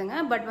அவைலபிள் கிடையாதுங்க.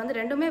 பட் வந்து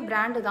ரெண்டுமே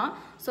பிராண்டு தான்.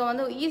 ஸோ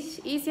வந்து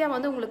ஈஸியாக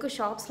வந்து உங்களுக்கு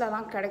ஷாப்ஸில்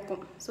தான்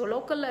கிடைக்கும். ஸோ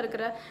லோக்கலில்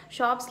இருக்கிற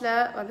ஷாப்ஸில்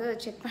வந்து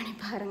செக் பண்ணி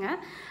பாருங்கள்.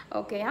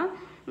 ஓகேயா?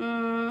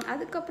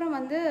 அதுக்கப்புறம்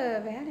வந்து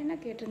வேறு என்ன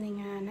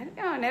கேட்டிருந்தீங்க?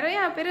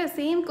 நிறையா பேர்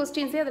சேம்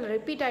கொஸ்டின்ஸே அதில்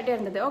ரிப்பீட் ஆகிட்டே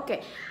இருந்தது. ஓகே,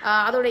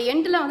 அதோட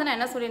எண்டில் வந்து நான்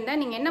என்ன சொல்லியிருந்தேன்,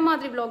 நீங்கள் என்ன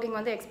மாதிரி வ்ளாகிங்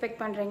வந்து எக்ஸ்பெக்ட்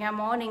பண்ணுறீங்க,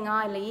 மார்னிங்கா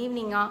இல்லை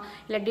ஈவினிங்கா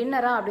இல்லை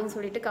டின்னரா அப்படின்னு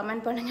சொல்லிட்டு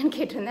கமெண்ட் பண்ணுங்கன்னு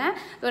கேட்டிருந்தேன்.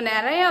 ஸோ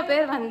நிறையா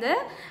பேர் வந்து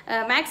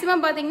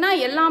மேக்ஸிமம் பார்த்தீங்கன்னா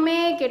எல்லாமே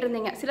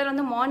கேட்டிருந்தீங்க. சிலர்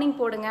வந்து மார்னிங்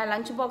போடுங்க,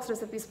 லஞ்ச் பாக்ஸ்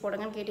ரெசிபிஸ்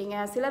போடுங்கன்னு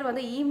கேட்டீங்க. சிலர்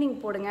வந்து ஈவினிங்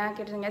போடுங்க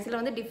கேட்டிருந்தீங்க.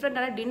 சிலர் வந்து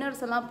டிஃப்ரெண்ட்டான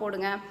டின்னர்ஸ் எல்லாம்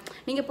போடுங்க,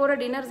 நீங்கள் போடுற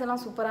டின்னர்ஸ்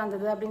எல்லாம் சூப்பராக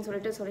இருந்தது அப்படின்னு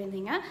சொல்லிட்டு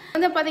சொல்லியிருந்தீங்க.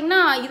 வந்து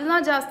பார்த்தீங்கன்னா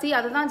இதுதான் ஜாஸ்தி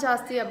அதுதான்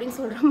ஜாஸ்தி அப்படின்னு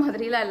சொல்கிற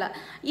மாதிரிலாம் இல்லை,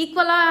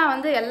 ஈக்குவலாக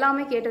வந்து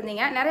எல்லாமே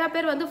கேட்டிருந்தீங்க. நிறையா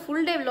பேர் வந்து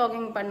ஃபுல் டே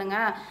vlogging பண்ணுங்க,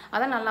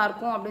 அதான்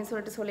நல்லாயிருக்கும் அப்படின்னு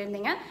சொல்லிட்டு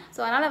சொல்லியிருந்தீங்க. ஸோ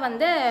அதனால்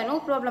வந்து நோ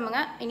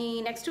ப்ராப்ளமுங்க. இனி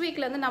நெக்ஸ்ட்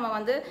வீக்லேருந்து நம்ம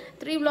வந்து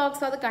 3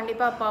 vlogs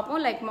கண்டிப்பாக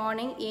பார்ப்போம். லைக்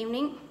மார்னிங்,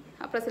 ஈவினிங்,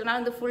 அப்புறம் சில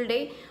நாள் வந்து ஃபுல் டே,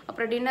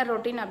 அப்புறம் டின்னர்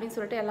ரொட்டீன் அப்படின்னு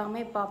சொல்லிட்டு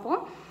எல்லாமே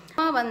பார்ப்போம்.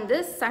 வந்து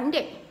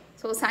சண்டே,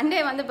 ஸோ சண்டே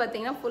வந்து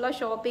பார்த்தீங்கன்னா ஃபுல்லாக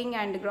ஷாப்பிங்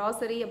அண்ட்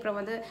க்ராசரி, அப்புறம்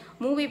வந்து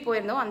மூவி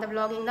போயிருந்தோம். அந்த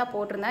vlogging தான்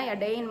போட்டிருந்தேன், எ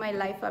டே இன் மை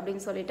லைஃப்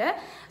அப்படின்னு சொல்லிட்டு.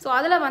 ஸோ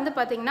அதில் வந்து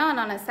பார்த்தீங்கன்னா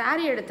நான்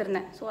சாரீ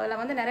எடுத்திருந்தேன். ஸோ அதில்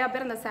வந்து நிறையா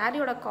பேர் அந்த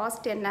சாரியோட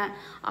காஸ்ட் என்ன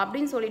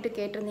அப்படின்னு சொல்லிட்டு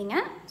கேட்டிருந்தீங்க.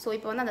 ஸோ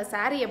இப்போ வந்து அந்த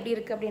சாரீ எப்படி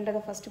இருக்குது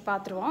அப்படின்றத ஃபஸ்ட்டு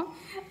பார்த்துருவோம்.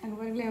 அங்கே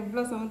பாருங்களேன்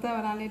எவ்வளோ சமத்தாக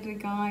விளாண்டுட்டு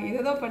இருக்கான்,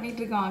 ஏதோ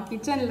பண்ணிகிட்டு இருக்கான்.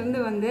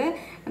 கிச்சன்லேருந்து வந்து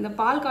அந்த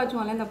பால்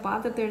காய்ச்சுவால அந்த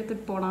பாத்திரத்தை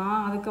எடுத்துகிட்டு போனான்.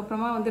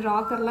 அதுக்கப்புறமா வந்து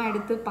ராக்கர்லாம்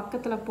எடுத்து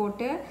பக்கத்தில்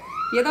போட்டு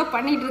ஏதோ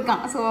பண்ணிகிட்டு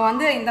இருக்கான். ஸோ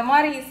வந்து இந்த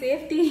மாதிரி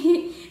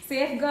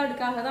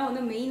சேஃப்கார்டுக்காக தான்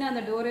வந்து மெயினாக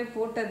அந்த டோரே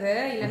போட்டது.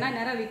 இல்லைன்னா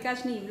நேரம்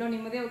விகாஷ்னி இவ்வளோ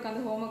நிம்மதியாக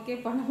உட்காந்து ஹோம்ஒர்க்கே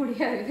பண்ண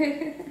முடியாது.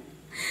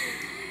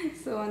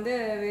 ஸோ வந்து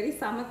வெரி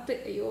சமத்து,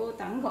 ஐயோ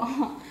தங்கம்.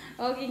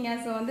 ஓகேங்க,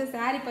 ஸோ வந்து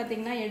சாரீ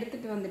பார்த்தீங்கன்னா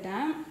எடுத்துகிட்டு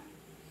வந்துட்டேன்.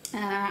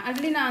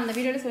 ஆல்ரெடி நான் அந்த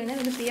வீடியோவில்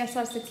சொல்லியிருந்தேன் வந்து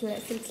PSR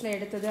சில்க்ஸில்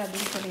எடுத்தது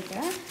அப்படின்னு சொல்லிட்டு.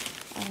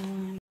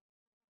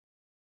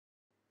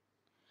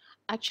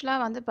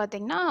 ஆக்சுவலாக வந்து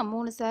பார்த்திங்கன்னா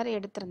 3 சாரீ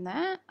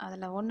எடுத்திருந்தேன்.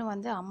 அதில் ஒன்று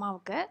வந்து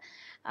அம்மாவுக்கு,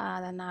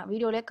 அதை நான்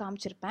வீடியோவிலே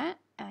காமிச்சிருப்பேன்.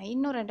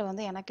 இன்னும் 2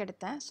 வந்து எனக்கு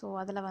எடுத்தேன். ஸோ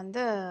அதில்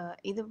வந்து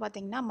இது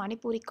பார்த்திங்கன்னா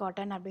மணிப்பூரி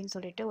காட்டன் அப்படின்னு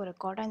சொல்லிட்டு ஒரு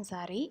காட்டன்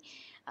சாரீ.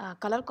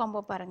 கலர்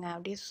காம்போ பாருங்கள்,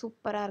 அப்படியே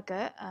சூப்பராக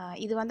இருக்குது.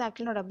 இது வந்து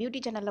ஆக்சுவலி என்னோட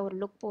பியூட்டி சேனலில் ஒரு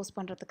லுக் போஸ்ட்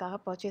பண்ணுறதுக்காக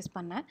பர்ச்சேஸ்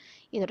பண்ணேன்.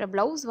 இதோட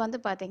ப்ளவுஸ் வந்து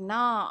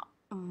பார்த்திங்கன்னா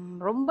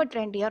ரொம்ப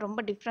ட்ரெண்டியாக, ரொம்ப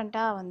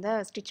டிஃப்ரெண்ட்டாக வந்து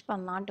ஸ்டிச்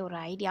பண்ணலான்ட்டு ஒரு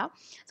ஐடியா.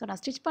 ஸோ நான்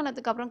ஸ்டிச்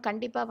பண்ணதுக்கப்புறம்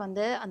கண்டிப்பாக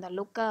வந்து அந்த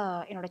லுக்கை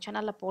என்னோடய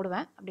சேனலில்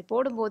போடுவேன். அப்படி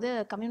போடும்போது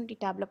கம்யூனிட்டி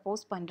டேப்பில்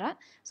போஸ்ட் பண்ணுறேன்.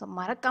 ஸோ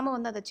மறக்காமல்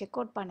வந்து அதை செக்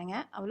அவுட்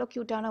பண்ணுங்கள். அவ்வளோ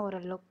க்யூட்டான ஒரு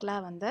லுக்கில்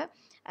வந்து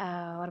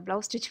ஒரு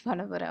ப்ளவுஸ் ஸ்டிச்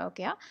பண்ண போகிறேன்.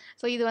 ஓகே,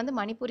 ஸோ இது வந்து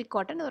மணிப்பூரி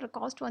காட்டன். ஒரு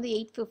காஸ்ட் வந்து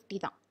 850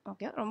 தான்.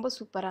 ஓகே, ரொம்ப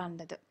சூப்பராக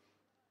இருந்தது.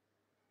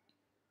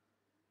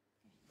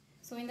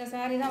 ஸோ இந்த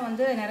சாரீ தான்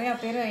வந்து நிறையா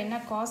பேர்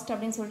என்ன காஸ்ட்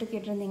அப்படின்னு சொல்லிட்டு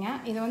கேட்டிருந்தீங்க.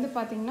 இது வந்து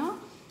பார்த்திங்கன்னா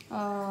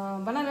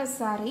பனாரஸ்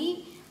சாரீ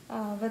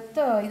வித்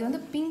இது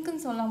வந்து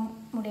பிங்க்குன்னு சொல்ல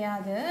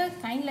முடியாது,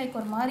 கைண்ட் லைக்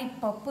ஒரு மாதிரி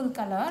பர்பிள்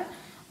கலர்.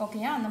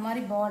 ஓகேயா, அந்த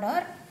மாதிரி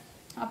பார்டர்,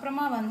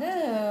 அப்புறமா வந்து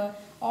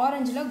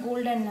ஆரஞ்சில்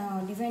கோல்டன்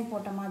டிசைன்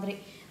போட்ட மாதிரி.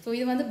 ஸோ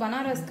இது வந்து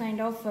Banaras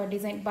kind of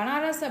design.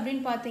 Banaras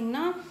அப்படின்னு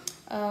பார்த்தீங்கன்னா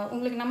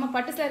உங்களுக்கு நம்ம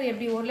பட்டு சாரீ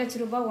எப்படி 1 லட்ச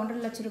ரூபாய்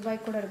 1.5 லட்ச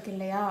ரூபாய்க்கு கூட இருக்குது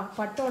இல்லையா,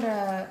 பட்டோட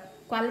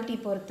குவாலிட்டி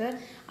பொறுத்து.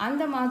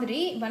 அந்த மாதிரி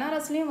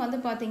பனாரஸ்லேயும் வந்து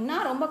பார்த்திங்கன்னா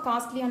ரொம்ப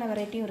காஸ்ட்லியான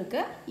வெரைட்டியும்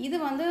இருக்குது. இது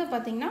வந்து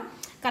பார்த்திங்கன்னா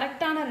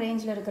கரெக்டான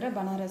ரேஞ்சில் இருக்கிற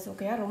பனாரஸ்.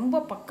 ஓகேயா, ரொம்ப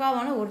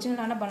பக்காவான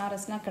ஒரிஜினலான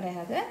பனாரஸ்லாம்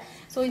கிடையாது.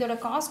 ஸோ இதோட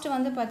காஸ்ட்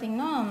வந்து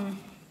பார்த்திங்கன்னா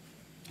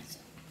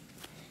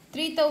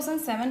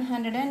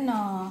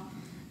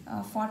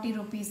 3740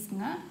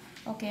 rupeesங்க.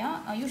 ஓகேயா,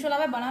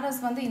 யூஸ்வலாகவே பனாரஸ்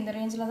வந்து இந்த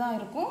ரேஞ்சில் தான்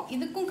இருக்கும்.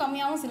 இதுக்கும்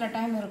கம்மியாகவும் சில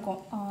டைம் இருக்கும்.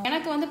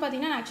 எனக்கு வந்து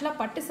பார்த்திங்கன்னா ஆக்சுவலாக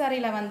பட்டு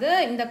சாரியில் வந்து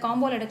இந்த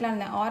காம்போவில் எடுக்கலாம்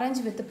இருந்தேன்,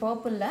 ஆரஞ்சு வித்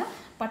பர்பிளில்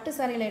பட்டு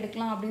சாரியில்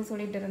எடுக்கலாம் அப்படின்னு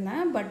சொல்லிட்டு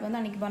இருந்தேன். பட் வந்து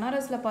அன்றைக்கி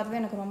பனாரஸில் பார்த்தது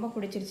எனக்கு ரொம்ப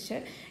பிடிச்சிருச்சு.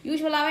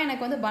 யூஸ்வலாகவே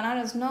எனக்கு வந்து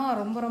பனாரஸ்னால்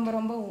ரொம்ப ரொம்ப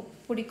ரொம்ப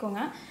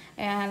பிடிக்குங்க.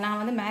 நான்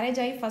வந்து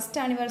மேரேஜ் ஆகி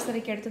ஃபஸ்ட்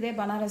ஆனிவர்சரிக்கு எடுத்ததே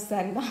பனாரஸ்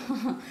சாரி தான்.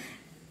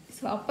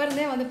 ஸோ அப்போ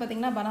இருந்தே வந்து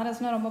பார்த்திங்கன்னா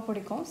பனாரஸ்னால் ரொம்ப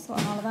பிடிக்கும். ஸோ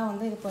அதனால தான்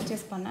வந்து இது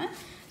பர்ச்சேஸ் பண்ணேன்.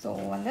 ஸோ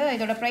வந்து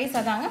இதோட ப்ரைஸ்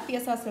அதாங்க,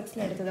 PSR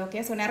சில்க்ஸில் எடுத்தது. ஓகே,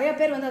 ஸோ நிறைய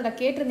பேர் வந்து அதில்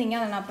கேட்டிருந்தீங்க,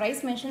 அதை நான்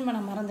ப்ரைஸ் மென்ஷன் பண்ண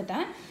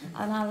மறந்துட்டேன்,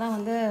 அதனால தான்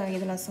வந்து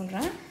இதில்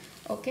சொல்கிறேன்.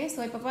 ஓகே, ஸோ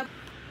இப்போ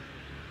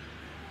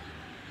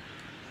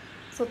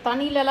ஸோ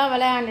தண்ணியிலலாம்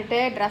விளையாண்டுட்டு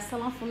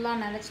ட்ரெஸ்ஸெல்லாம்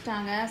ஃபுல்லாக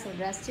நினச்சிட்டாங்க. ஸோ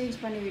ட்ரெஸ்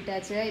சேஞ்ச் பண்ணி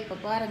விட்டாச்சு. இப்போ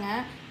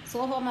பாருங்கள்,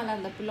 சோஃபா மேலே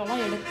அந்த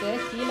பில்லோலாம் எடுத்து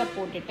கீழே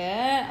போட்டுட்டு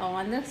அவன்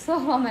வந்து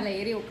சோஃபா மேலே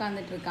ஏறி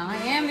உட்காந்துட்டு இருக்கான்.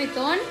 ஏன்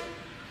மித்தோன்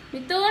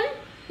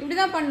இப்படி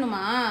தான்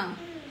பண்ணுமா,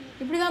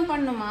 இப்படி தான்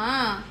பண்ணுமா,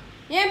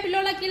 ஏன்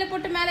பில்லோலாம் கீழே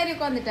போட்டு மேலே ஏறி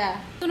உட்காந்துட்ட?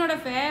 மித்தனோட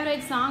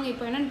ஃபேவரட் சாங்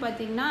இப்போ என்னென்னு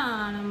பார்த்தீங்கன்னா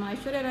நம்ம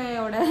ஐஸ்வர்யா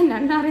ராயோட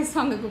நன்னாரி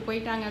சாங்குக்கு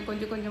போயிட்டாங்க.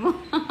 கொஞ்சம்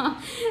கொஞ்சமாக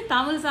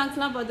தமிழ்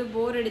சாங்ஸ்லாம் பார்த்து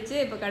போர் அடிச்சு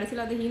இப்போ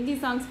கடைசியில் வந்து ஹிந்தி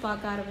சாங்ஸ்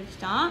பார்க்க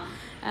ஆரம்பிச்சிட்டான்.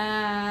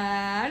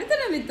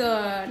 அடுத்த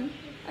மித்தோன்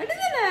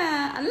அப்படிதானே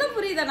எல்லாம்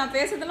புரியுதா நான்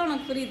பேசுறதெல்லாம்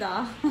உனக்கு புரியுதா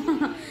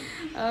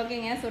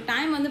ஓகேங்க ஸோ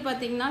டைம் வந்து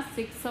பார்த்தீங்கன்னா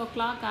 6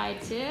 o'clock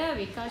ஆயிடுச்சு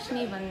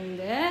விகாஷினி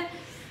வந்து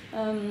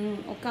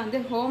உட்காந்து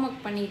ஹோம்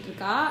ஒர்க்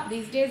பண்ணிகிட்ருக்கா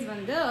தீஸ் டேஸ்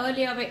வந்து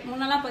ஏர்லியாகவே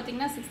முன்னெல்லாம்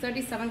பார்த்தீங்கன்னா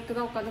 6:30 7க்கு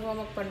தான் உட்காந்து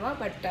ஹோம் ஒர்க் பண்ணுவாள்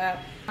பட்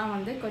நான்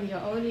வந்து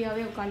கொஞ்சம்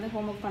ஏர்லியாகவே உட்காந்து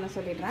ஹோம் ஒர்க் பண்ண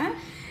சொல்லிடுறேன்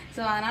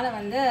ஸோ அதனால்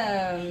வந்து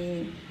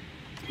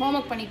ஹோம்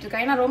ஒர்க்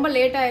பண்ணிகிட்ருக்கா ஏன்னா ரொம்ப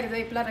லேட்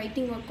ஆகிடுது இப்போலாம்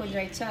ரைட்டிங் ஒர்க்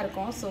கொஞ்சம் எச்சா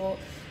இருக்கும் ஸோ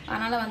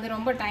அதனால் வந்து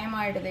ரொம்ப டைம்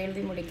ஆகிடுது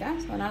எழுதி முடிக்க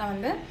ஸோ அதனால்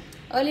வந்து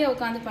ஏர்லியாக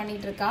உட்காந்து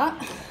பண்ணிகிட்ருக்கா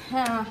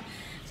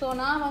ஸோ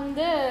நான்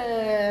வந்து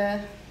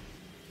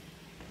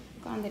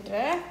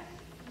உட்காந்துட்டு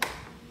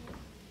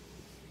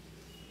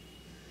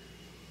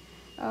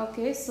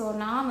ஓகே ஸோ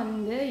நான்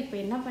வந்து இப்போ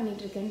என்ன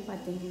பண்ணிகிட்ருக்கேன்னு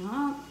பார்த்தீங்கன்னா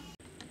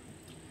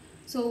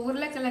ஸோ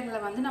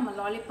உருளைக்கிழங்குல வந்து நம்ம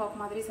லாலிபாப்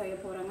மாதிரி செய்ய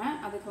போகிறோங்க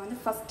அதுக்கு வந்து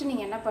ஃபஸ்ட்டு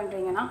நீங்கள் என்ன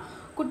பண்ணுறீங்கன்னா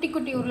குட்டி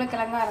குட்டி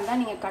உருளைக்கிழங்காக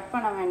இருந்தால் நீங்கள் கட்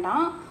பண்ண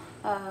வேண்டாம்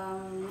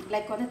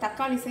லைக் வந்து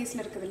தக்காளி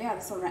சைஸில் இருக்குது இல்லையா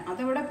அதை சொல்கிறேன்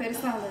அதை விட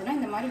பெருசாக இருந்ததுன்னா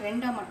இந்த மாதிரி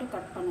 2ஆக மட்டும்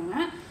கட்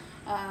பண்ணுங்கள்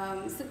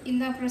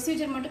இந்த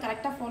ப்ரொசீஜர் மட்டும்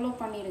கரெக்டாக ஃபாலோ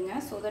பண்ணிடுங்க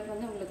ஸோ தட்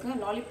வந்து உங்களுக்கு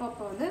லாலிபாப்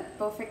வந்து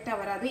பர்ஃபெக்டாக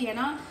வராது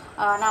ஏன்னா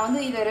நான்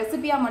வந்து இதை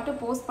ரெசிபியாக மட்டும்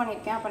போஸ்ட்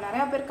பண்ணியிருக்கேன் அப்போ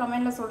நிறையா பேர்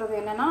கமெண்டில் சொல்கிறது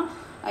என்னென்னா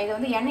இதை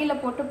வந்து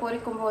எண்ணெயில் போட்டு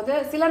பொரிக்கும் போது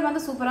சிலர்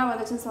வந்து சூப்பராக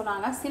வந்துச்சுன்னு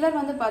சொன்னாங்க சிலர்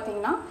வந்து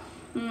பார்த்தீங்கன்னா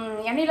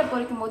எண்ணெயில்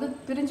பொரிக்கும் போது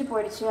பிரிஞ்சு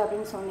போயிடுச்சு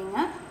அப்படின்னு சொன்னீங்க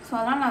ஸோ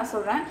அதனால் நான்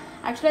சொல்கிறேன்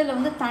ஆக்சுவலாக இதில்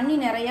வந்து தண்ணி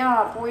நிறையா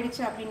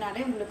போயிடுச்சு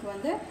அப்படின்னாலே உங்களுக்கு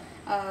வந்து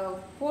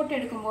போட்டு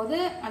எடுக்கும்போது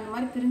அந்த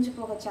மாதிரி பிரிஞ்சு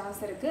போக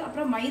சான்ஸ் இருக்குது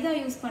அப்புறம் மைதா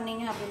யூஸ்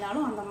பண்ணிங்க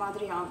அப்படின்னாலும் அந்த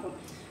மாதிரி ஆகும்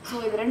ஸோ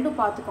இது ரெண்டும்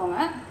பார்த்துக்கோங்க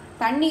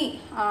தண்ணி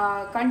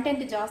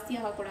கண்டென்ட்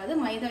ஜாஸ்தியாகக்கூடாது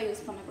மைதா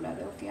யூஸ்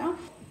பண்ணக்கூடாது ஓகேயா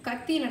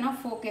கத்தி இல்லைனா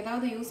ஃபோக்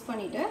ஏதாவது யூஸ்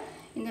பண்ணிவிட்டு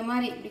இந்த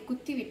மாதிரி இப்படி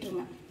குத்தி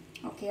விட்டுருங்க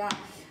ஓகேயா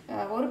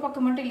ஒரு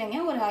பக்கம் மட்டும் இல்லைங்க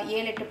ஒரு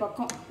 7-8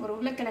 பக்கம் ஒரு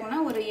உருளைக்கிழங்குனா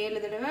ஒரு 7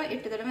 தடவை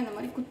 8 தடவை இந்த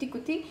மாதிரி குத்தி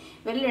குத்தி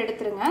வெளில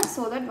எடுத்துருங்க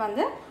ஸோ தட்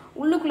வந்து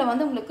உள்ளுக்குள்ளே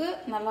வந்து உங்களுக்கு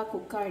நல்லா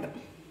குக் ஆகிடும்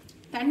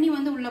தண்ணி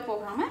வந்து உள்ளே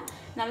போகாமல்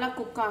நல்லா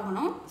குக்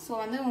ஆகணும் ஸோ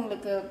வந்து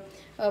உங்களுக்கு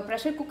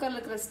ப்ரெஷர் குக்கரில்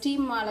இருக்கிற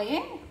ஸ்டீமாலேயே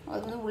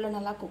அது வந்து உள்ளே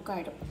நல்லா குக்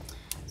ஆகிடும்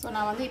ஸோ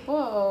நான் வந்து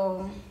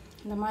இப்போது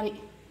இந்த மாதிரி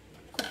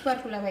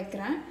குக்கருக்குள்ளே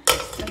வைக்கிறேன்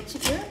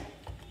வச்சுட்டு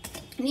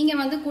நீங்கள்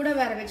வந்து கூட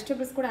வேறு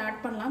வெஜிடபிள்ஸ் கூட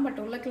ஆட் பண்ணலாம்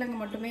பட் உருளைக்கிழங்கு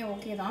மட்டுமே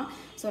ஓகே தான்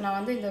ஸோ நான்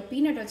வந்து இந்த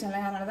பீனட்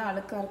வச்சேன்ல அதனால தான்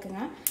அழுக்காக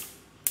இருக்குங்க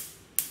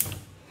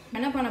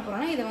என்ன பண்ண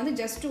போகிறேன்னா இதை வந்து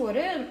ஜஸ்ட்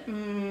ஒரு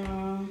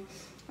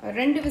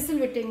 2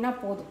 விசில் விட்டிங்கன்னா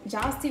போதும்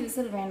ஜாஸ்தி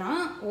விசில்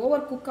வேணாம்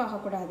ஓவர் குக்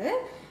ஆகக்கூடாது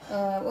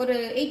ஒரு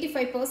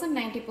 85%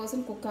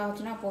 90% குக்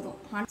ஆச்சுன்னா போதும்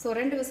ஸோ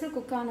 2 விசில்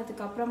குக்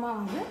ஆனதுக்கு அப்புறமா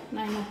வந்து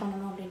நான் என்ன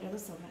பண்ணணும் அப்படின்றத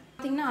சொல்கிறேன்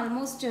பார்த்திங்கன்னா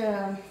ஆல்மோஸ்ட்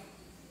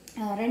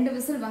 2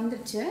 விசில்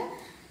வந்துடுச்சு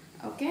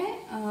ஓகே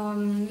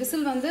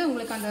விசில் வந்து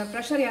உங்களுக்கு அந்த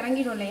ப்ரெஷர்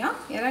இறங்கிடும் இல்லையா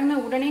இறங்கின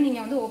உடனே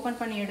நீங்கள் வந்து ஓப்பன்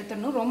பண்ணி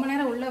எடுத்துடணும் ரொம்ப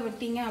நேரம் உள்ளே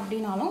விட்டீங்க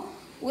அப்படின்னாலும்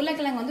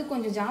உருளைக்கிழங்கு வந்து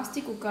கொஞ்சம் ஜாஸ்தி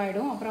குக்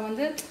ஆகிடும் அப்புறம்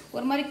வந்து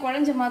ஒரு மாதிரி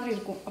குழஞ்ச மாதிரி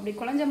இருக்கும் அப்படி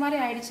குழஞ்ச மாதிரி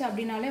ஆயிடுச்சு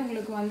அப்படின்னாலே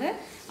உங்களுக்கு வந்து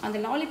அந்த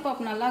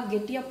லாலிபாப் நல்லா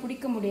கெட்டியாக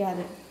பிடிக்க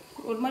முடியாது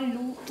ஒரு மாதிரி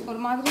ஒரு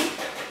மாதிரி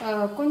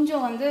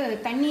கொஞ்சம் வந்து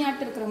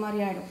தண்ணியாட்டு இருக்கிற மாதிரி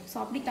ஆகிடும் ஸோ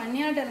அப்படி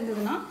தண்ணியாட்டு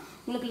இருந்ததுன்னா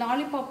உங்களுக்கு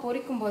லாலிபாப்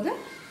பொரிக்கும் போது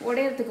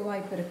உடையறதுக்கு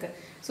வாய்ப்பு இருக்குது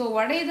ஸோ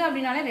உடையுது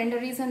அப்படின்னாலே 2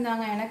 ரீசன்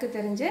தாங்க எனக்கு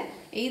தெரிஞ்சு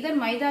எய்தர்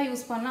மைதா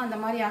யூஸ் பண்ணால் அந்த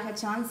மாதிரி ஆக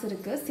சான்ஸ்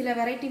இருக்குது சில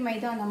வெரைட்டி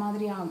மைதா அந்த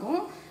மாதிரி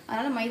ஆகும்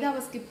அதனால்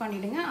மைதாவை ஸ்கிப்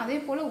பண்ணிவிடுங்க அதே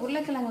போல்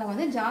உருளைக்கிழங்குல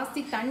வந்து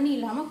ஜாஸ்தி தண்ணி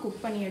இல்லாமல்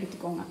குக் பண்ணி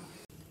எடுத்துக்கோங்க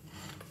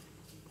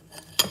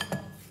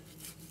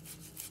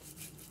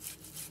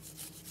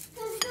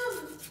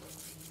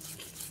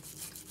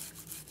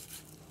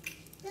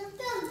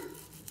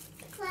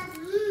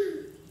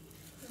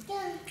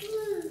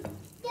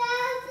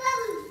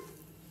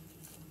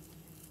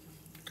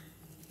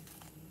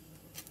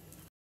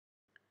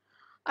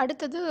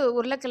அடுத்தது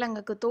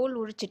உருளைக்கிழங்குக்கு தோல்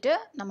உரிச்சிட்டு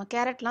நம்ம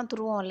கேரட்லாம்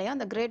துருவோம் இல்லையா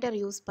அந்த கிரேட்டர்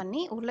யூஸ்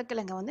பண்ணி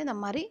உருளைக்கிழங்கை வந்து இந்த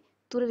மாதிரி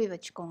துருவி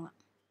வச்சுக்கோங்க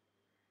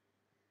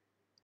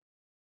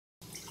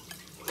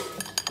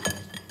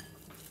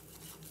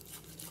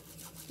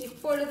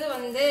இப்பொழுது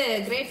வந்து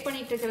கிரேட்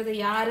பண்ணிட்டு இருக்கிறது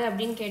யாரு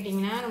அப்படின்னு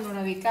கேட்டிங்கன்னா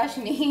நம்மளோட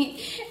விகாஷினி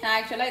நான்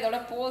ஆக்சுவலாக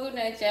இதோட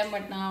போதும்னு நினச்சேன்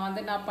பட் நான்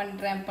வந்து நான்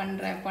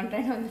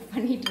பண்ணுறேன்னு வந்து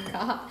பண்ணிட்டு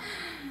இருக்கா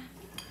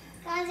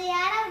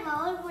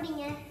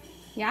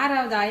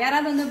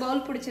யாராவது வந்து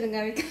பவுல்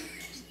பிடிச்சிருங்க விகா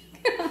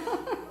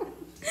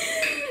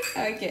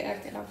ஓகே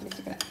ஓகே நான்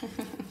பிடிச்சிக்கிறேன்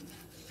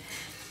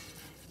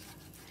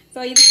ஸோ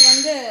இதுக்கு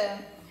வந்து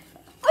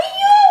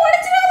ஐயோ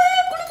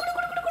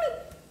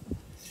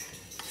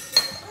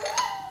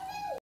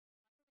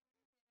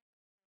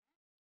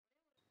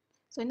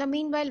ஸோ இந்த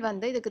மீன்வைல்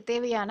வந்து இதுக்கு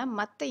தேவையான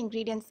மற்ற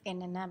இன்க்ரீடியன்ட்ஸ்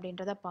என்னென்ன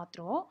அப்படின்றத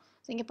பார்த்துருவோம்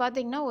ஸோ இங்கே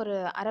பார்த்தீங்கன்னா ஒரு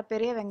அரை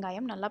பெரிய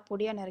வெங்காயம் நல்லா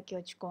பொடியாக நறுக்கி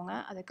வச்சுக்கோங்க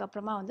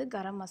அதுக்கப்புறமா வந்து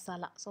கரம்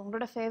மசாலா ஸோ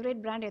உங்களோட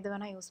ஃபேவரட் பிராண்ட் எது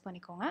வேணால் யூஸ்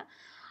பண்ணிக்கோங்க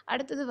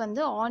அடுத்தது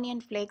வந்து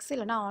ஆனியன் ஃப்ளேக்ஸ்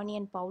இல்லைனா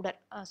ஆனியன் பவுடர்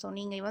ஸோ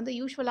நீங்கள் வந்து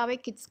யூஸ்வலாகவே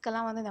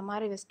கிட்ஸ்க்கெல்லாம் வந்து இந்த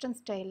மாதிரி வெஸ்டர்ன்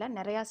ஸ்டைலில்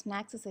நிறையா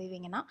ஸ்நாக்ஸ்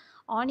செய்வீங்கன்னா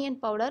ஆனியன்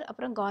பவுடர்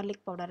அப்புறம்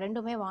கார்லிக் பவுடர்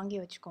ரெண்டுமே வாங்கி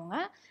வச்சுக்கோங்க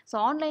ஸோ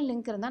ஆன்லைன்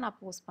லிங்க் இருந்தால் நான்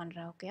போஸ்ட்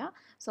பண்ணுறேன் ஓகேயா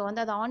ஸோ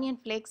வந்து அது ஆனியன்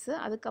ஃப்ளேக்ஸு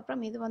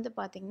அதுக்கப்புறம் இது வந்து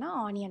பார்த்திங்கன்னா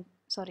onion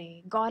sorry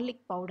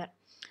garlic powder.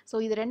 So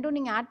இது ரெண்டும்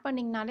நீங்கள் ஆட்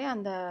பண்ணிங்கனாலே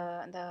அந்த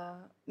அந்த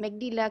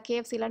மெக்டியில்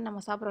கேஎஃப்சியில்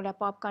நம்ம சாப்பிட்றோம் இல்லையா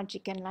பாப்கார்ன்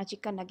சிக்கன்லாம்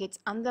சிக்கன்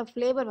நகெட்ஸ் அந்த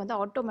ஃப்ளேவர் வந்து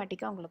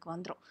ஆட்டோமேட்டிக்காக உங்களுக்கு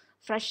வந்துடும்.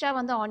 ஃப்ரெஷ்ஷாக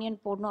வந்து ஆனியன்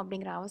போடணும்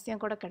அப்படிங்கிற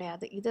அவசியம் கூட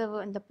கிடையாது.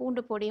 இந்த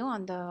பூண்டு பொடியும்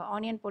அந்த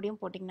ஆனியன் பொடியும்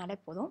போட்டிங்கனாலே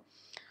போதும்.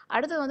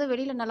 அடுத்து வந்து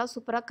வெளியில் நல்லா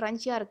சூப்பராக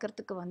க்ரன்ச்சியாக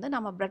இருக்கிறதுக்கு வந்து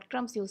நம்ம பிரெட்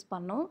க்ரம்ஸ் யூஸ்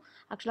பண்ணோம்.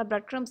 ஆக்சுவலாக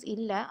பிரெட் க்ரம்ஸ்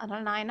இல்லை,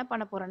 அதனால் நான் என்ன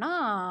பண்ண போகிறேன்னா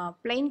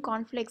ப்ளெயின்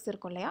கார்ன்ஃப்ளேக்ஸ்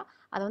இருக்கும் இல்லையா,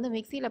 அதை வந்து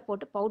மிக்சியில்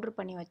போட்டு பவுட்ரு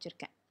பண்ணி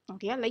வச்சுருக்கேன்.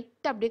 ஓகேயா,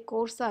 லைட்டாக அப்படியே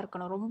கோர்ஸாக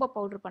இருக்கணும், ரொம்ப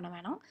பவுட்ரு பண்ண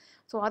வேணாம்.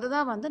 ஸோ அதை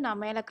தான் வந்து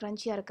நான் மேலே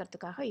க்ரன்ச்சியாக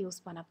இருக்கிறதுக்காக யூஸ்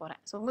பண்ண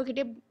போகிறேன். ஸோ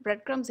உங்கள்கிட்டே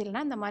பிரெட் க்ரம்ஸ்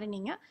இல்லைனா இந்த மாதிரி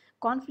நீங்கள்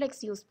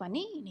கார்ன்ஃப்ளேக்ஸ் யூஸ்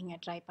பண்ணி நீங்கள்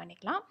ட்ரை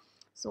பண்ணிக்கலாம்.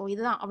 ஸோ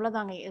இதுதான்,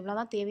 அவ்வளோதாங்க,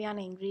 இவ்வளோதான் தேவையான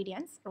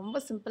இன்க்ரீடியன்ட்ஸ். ரொம்ப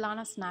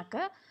சிம்பிளான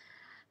ஸ்நாக்கு.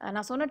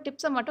 நான் சொன்ன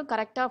டிப்ஸை மட்டும்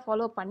கரெக்டாக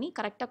ஃபாலோ பண்ணி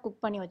கரெக்டாக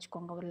குக் பண்ணி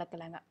வச்சுக்கோங்க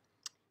உருளைக்கிழங்க.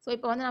 ஸோ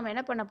இப்போ வந்து நம்ம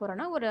என்ன பண்ண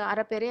போகிறோன்னா ஒரு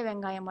அரை பெரிய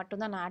வெங்காயம்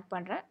மட்டும்தான் நான் ஆட்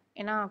பண்ணுறேன்.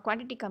 ஏன்னா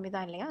குவான்டிட்டி கம்மி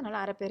தான் இல்லையா,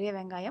 அதனால் அரை பெரிய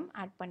வெங்காயம்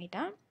ஆட்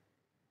பண்ணிட்டேன்.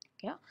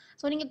 ஓகே,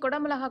 ஸோ நீங்கள்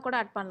குடமிளகா கூட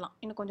ஆட் பண்ணலாம்,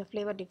 இன்னும் கொஞ்சம்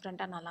ஃப்ளேவர்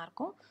டிஃப்ரெண்ட்டாக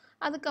நல்லாயிருக்கும்.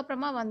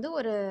 அதுக்கப்புறமா வந்து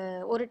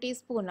ஒரு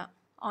டீஸ்பூன்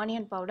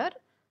ஆனியன் பவுடர்,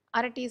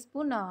 அரை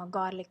டீஸ்பூன்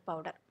கார்லிக்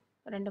பவுடர்,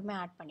 ரெண்டுமே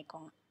ஆட்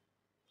பண்ணிக்கோங்க.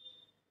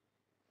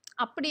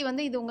 அப்படி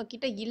வந்து இது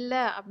உங்ககிட்ட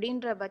இல்லை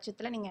அப்படின்ற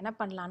பட்சத்தில் நீங்கள் என்ன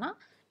பண்ணலான்னா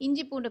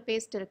இஞ்சி பூண்டு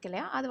பேஸ்ட் இருக்கு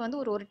இல்லையா, அது வந்து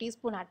ஒரு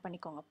டீஸ்பூன் ஆட்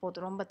பண்ணிக்கோங்க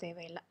போதும், ரொம்ப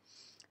தேவையில்லை.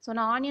 ஸோ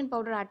நான் ஆனியன்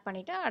பவுடர் ஆட்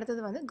பண்ணிவிட்டு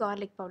அடுத்தது வந்து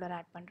கார்லிக் பவுடர்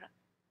ஆட் பண்ணுறேன்.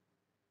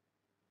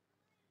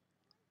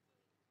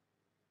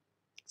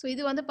 ஸோ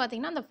இது வந்து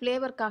பார்த்திங்கன்னா அந்த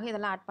ஃப்ளேவருக்காக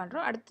இதெல்லாம் ஆட்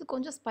பண்ணுறோம். அடுத்து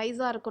கொஞ்சம்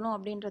ஸ்பைஸாக இருக்கணும்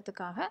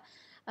அப்படின்றதுக்காக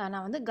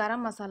நான் வந்து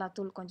கரம் மசாலா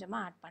தூள்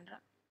கொஞ்சமாக ஆட்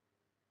பண்ணுறேன்.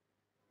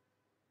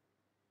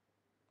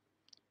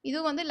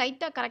 இது வந்து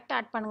லைட்டாக கரெக்டாக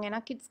ஆட் பண்ணுங்கள்,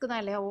 ஏன்னா கிட்ஸ்க்கு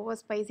தான் இல்லையா,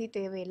 ஓவர் ஸ்பைசி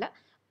தேவையில்லை.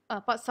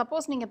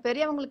 சப்போஸ் நீங்கள்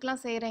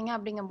பெரியவங்களுக்குலாம் செய்கிறீங்க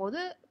அப்படிங்கும்போது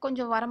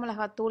கொஞ்சம்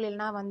வரமிளகாத்தூள்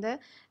இல்லைனா வந்து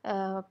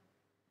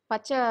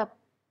பச்சை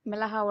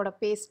மிளகாவோட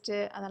பேஸ்ட்டு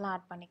அதெல்லாம்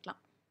ஆட்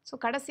பண்ணிக்கலாம். ஸோ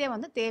கடைசியாக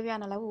வந்து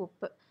தேவையான அளவு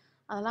உப்பு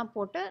அதெல்லாம்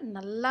போட்டு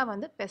நல்லா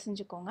வந்து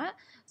பிசைஞ்சுக்கோங்க.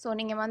 ஸோ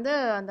நீங்கள் வந்து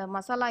அந்த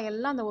மசாலா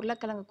எல்லாம் அந்த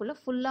உருளைக்கிழங்குக்குள்ளே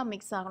ஃபுல்லாக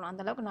மிக்ஸ் ஆகணும்,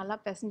 அந்தளவுக்கு நல்லா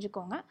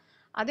பிசைஞ்சுக்கோங்க.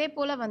 அதே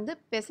போல் வந்து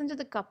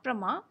பிசைஞ்சதுக்கு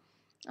அப்புறமா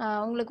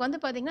உங்களுக்கு வந்து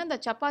பார்த்திங்கன்னா இந்த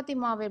சப்பாத்தி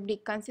மாவு எப்படி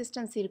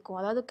கன்சிஸ்டன்சி இருக்கும்,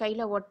 அதாவது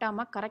கையில்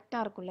ஒட்டாமல்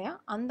கரெக்டாக இருக்கும் இல்லையா,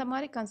 அந்த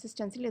மாதிரி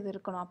கன்சிஸ்டன்சியில் இது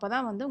இருக்கணும். அப்போ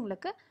தான் வந்து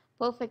உங்களுக்கு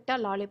பர்ஃபெக்டாக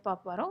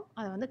லாலிபாப் வரும்.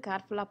 அதை வந்து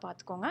கேர்ஃபுல்லாக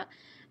பார்த்துக்கோங்க.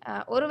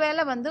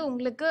 ஒருவேளை வந்து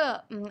உங்களுக்கு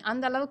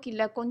அந்த அளவுக்கு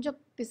இல்லை, கொஞ்சம்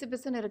பிசு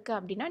பிசுன்னு இருக்குது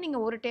அப்படின்னா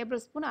நீங்கள் 1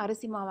 டேபிள் ஸ்பூன்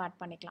அரிசி மாவு ஆட்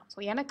பண்ணிக்கலாம்.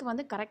 ஸோ எனக்கு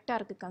வந்து கரெக்டாக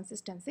இருக்குது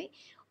கன்சிஸ்டன்சி.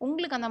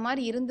 உங்களுக்கு அந்த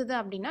மாதிரி இருந்தது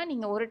அப்படின்னா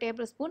நீங்கள் 1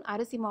 டேபிள் ஸ்பூன்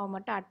அரிசி மாவு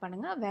மட்டும் ஆட்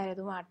பண்ணுங்கள், வேறு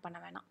எதுவும் ஆட் பண்ண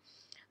வேணாம்.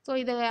 ஸோ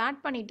இதை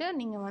ஆட் பண்ணிவிட்டு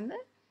நீங்கள் வந்து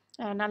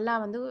நல்லா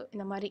வந்து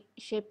இந்த மாதிரி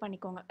ஷேப்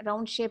பண்ணிக்கோங்க.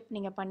 ரவுண்ட் ஷேப்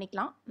நீங்கள்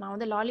பண்ணிக்கலாம். நான்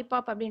வந்து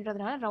லாலிபாப்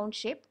அப்படின்றதுனால ரவுண்ட்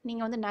ஷேப்,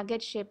 நீங்கள் வந்து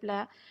நகெட் ஷேப்பில்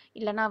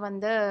இல்லைனா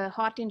வந்து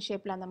ஹார்டின்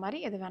ஷேப்பில் அந்த மாதிரி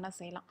எது வேணால்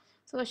செய்யலாம்.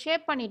 ஸோ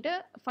ஷேப் பண்ணிவிட்டு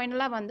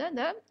ஃபைனலாக வந்து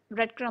இந்த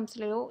பிரெட்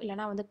க்ரம்ஸ்லேயோ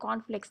இல்லைனா வந்து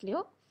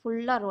கார்ன்ஃப்ளேக்ஸ்லேயோ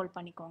ஃபுல்லாக ரோல்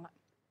பண்ணிக்கோங்க.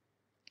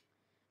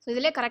 ஸோ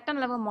இதிலே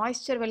கரெக்டான அளவு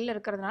மாய்ஸ்சர் வெளியில்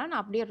இருக்கிறதுனால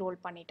நான் அப்படியே ரோல்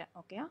பண்ணிட்டேன்.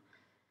 ஓகே,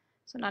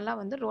 ஸோ நல்லா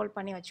வந்து ரோல்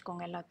பண்ணி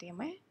வச்சுக்கோங்க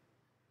எல்லாத்தையுமே.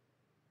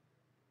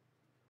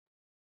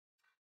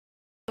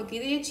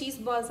 இதையே சீஸ்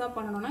பால்ஸாக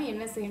பண்ணணும்னா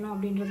என்ன செய்யணும்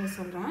அப்படின்றத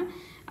சொல்கிறேன்.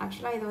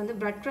 ஆக்சுவலாக இது வந்து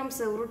பிரெட் க்ரம்ஸ்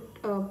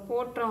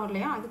போட்டுறோம்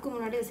இல்லையா, அதுக்கு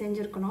முன்னாடி அதை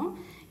செஞ்சுருக்கணும்.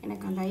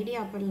 எனக்கு அந்த ஐடியா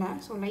அப்போ இல்லை.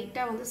 ஸோ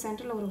லைட்டாக வந்து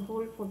சென்டரில் ஒரு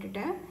ஹோல்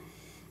போட்டுட்டு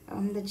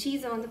இந்த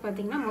சீஸை வந்து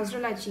பார்த்திங்கன்னா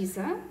மொசரல்லா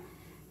சீஸை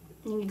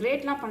நீங்கள்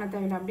கிரேட்லாம் பண்ண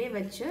தேவையில்லை, அப்படியே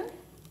வச்சு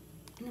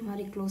இந்த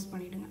மாதிரி க்ளோஸ்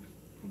பண்ணிவிடுங்க.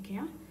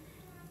 ஓகேயா,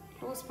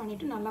 க்ளோஸ்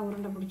பண்ணிவிட்டு நல்லா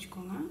உருண்டை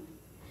பிடிச்சிக்கோங்க.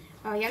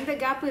 எந்த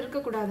கேப்பும்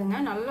இருக்கக்கூடாதுங்க,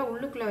 நல்லா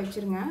உள்ளுக்குள்ளே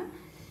வச்சுருங்க.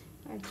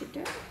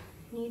 வச்சுட்டு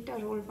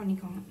நீட்டாக ரோல்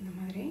பண்ணிக்கோங்க. இந்த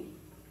மாதிரி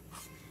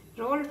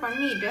ரோல்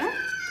பண்ணிவிட்டு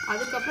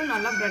அதுக்கப்புறம்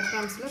நல்லா பிரெட்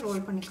க்ரம்ஸில்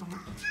ரோல் பண்ணிக்கோங்க.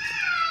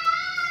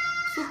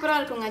 சூப்பராக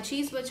இருக்குங்க,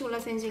 சீஸ் வச்சு உள்ளே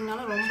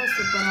செஞ்சிங்கனாலும் ரொம்ப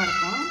சூப்பராக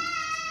இருக்கும்.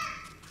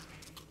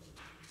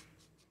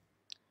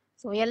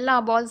 ஸோ எல்லா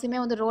பால்ஸுமே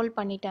வந்து ரோல்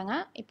பண்ணிட்டேங்க.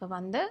 இப்போ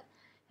வந்து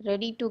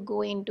ready to go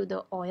in to the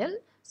oil.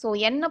 So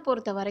எண்ணெய்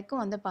பொறுத்த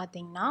வரைக்கும் வந்து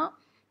பார்த்திங்கன்னா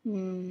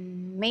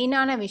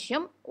மெயினான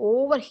விஷயம்,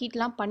 ஓவர்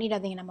ஹீட்லாம்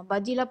பண்ணிடாதீங்க. நம்ம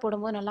பஜ்ஜிலாம்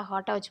போடும்போது நல்லா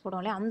ஹாட்டாக வச்சு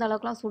போடுவோம் இல்லையா, அந்த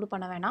அளவுக்குலாம் சூடு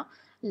பண்ண வேணாம்.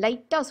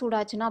 லைட்டாக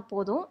சூடாச்சுன்னா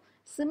போதும்.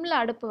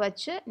 சிம்மில் அடுப்பு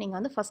வச்சு நீங்கள்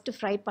வந்து ஃபஸ்ட்டு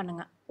ஃப்ரை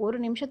பண்ணுங்கள். 1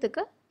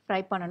 நிமிஷத்துக்கு ஃப்ரை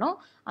பண்ணணும்.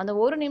 அந்த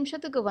 1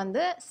 நிமிஷத்துக்கு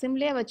வந்து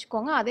சிம்லேயே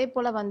வச்சுக்கோங்க. அதே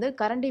போல் வந்து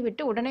கரண்டி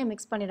விட்டு உடனே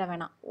மிக்ஸ் பண்ணிட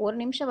வேணாம். 1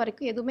 நிமிஷம்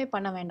வரைக்கும் எதுவுமே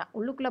பண்ண வேண்டாம்.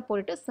 உள்ளுக்குள்ளே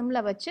போட்டு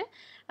சிம்மில் வச்சு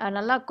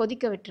நல்லா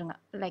கொதிக்க விட்டுருங்க.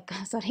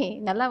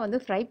 நல்லா வந்து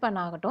ஃப்ரை பண்ண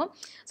ஆகட்டும்.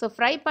 ஸோ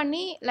ஃப்ரை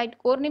பண்ணி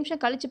 1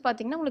 நிமிஷம் கழித்து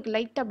பார்த்தீங்கன்னா உங்களுக்கு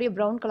லைட்டாக அப்படியே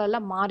ப்ரௌன்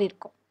கலரில் மாறி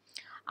இருக்கும்.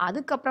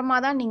 அதுக்கப்புறமா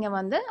தான் நீங்கள்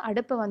வந்து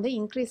அடுப்பை வந்து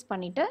இன்க்ரீஸ்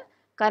பண்ணிவிட்டு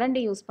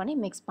கரண்டி யூஸ் பண்ணி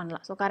மிக்ஸ்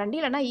பண்ணலாம். ஸோ கரண்டி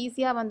இல்லைனா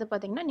ஈஸியாக வந்து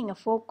பார்த்திங்கன்னா நீங்கள்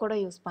ஃபோக் கூட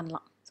யூஸ்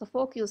பண்ணலாம். ஸோ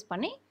ஃபோக் யூஸ்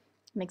பண்ணி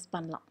மிக்ஸ்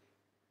பண்ணலாம்.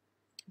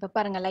 இப்போ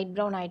பாருங்கள் லைட்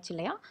ப்ரௌன் ஆயிடுச்சு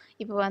இல்லையா,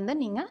 இப்போ வந்து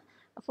நீங்கள்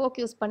ஃபோக்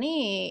யூஸ் பண்ணி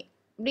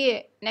இப்படியே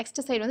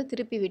நெக்ஸ்ட் சைடு வந்து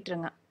திருப்பி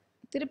விட்டுருங்க.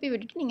 திருப்பி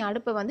விட்டுட்டு நீங்கள்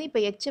அடுப்பை வந்து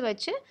இப்போ எச்சு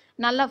வச்சு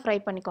நல்லா ஃப்ரை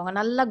பண்ணிக்கோங்க.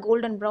 நல்லா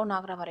கோல்டன் ப்ரௌன்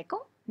ஆகிற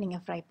வரைக்கும்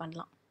நீங்கள் ஃப்ரை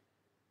பண்ணலாம்.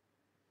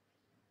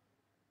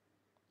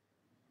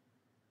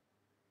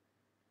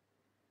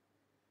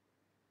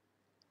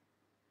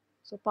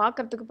 ஸோ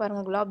பார்க்குறதுக்கு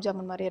பாருங்கள் குலாப்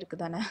ஜாமுன் மாதிரியே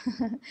இருக்குது தானே.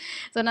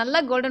 ஸோ நல்லா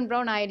கோல்டன்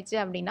ப்ரௌன் ஆயிடுச்சு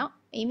அப்படின்னா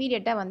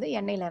இமீடியட்டாக வந்து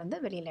எண்ணெயிலேருந்து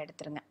வெளியில்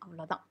எடுத்துருங்க,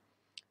 அவ்வளோதான்.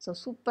 ஸோ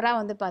சூப்பராக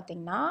வந்து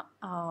பார்த்திங்கன்னா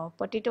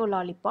பொட்டேட்டோ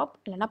லாலிபாப்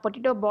இல்லைனா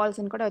பொட்டேட்டோ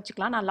பால்ஸ்ன்னு கூட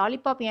வச்சுக்கலாம். நான்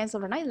லாலிபாப் ஏன்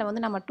சொல்கிறேன்னா இதில்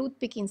வந்து நம்ம டூத்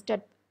பிக்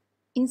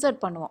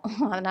இன்சர்ட் பண்ணுவோம்.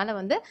 அதனால்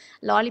வந்து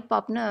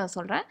லாலிபாப்னு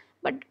சொல்கிறேன்.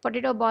 பட்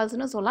பொட்டேட்டோ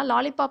பால்ஸ்னு சொல்லலாம்.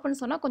 லாலிபாப்னு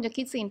சொன்னால் கொஞ்சம்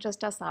கிட்ஸ்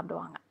இன்ட்ரெஸ்ட்டாக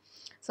சாப்பிடுவாங்க.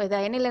 ஸோ இதை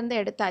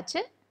எண்ணெயிலேருந்து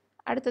எடுத்தாச்சு.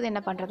 அடுத்தது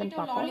என்ன பண்ணுறதுன்னு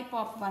பார்ப்போம்.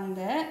 லாலிபாப்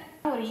வந்து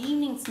ஒரு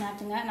ஈவினிங்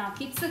ஸ்நாக்குங்க. நான்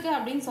கிட்ஸுக்கு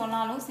அப்படின்னு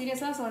சொன்னாலும்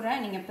சீரியஸாக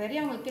சொல்கிறேன், நீங்கள்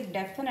பெரியவங்களுக்கு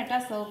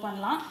டெஃபினட்டாக சர்வ்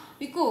பண்ணலாம்.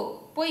 விக்கு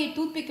போய்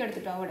டூத் பிக்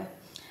எடுத்துட்டா அவட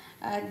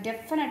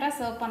டெஃபினட்டாக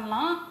சர்வ்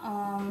பண்ணலாம்.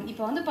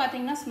 இப்போ வந்து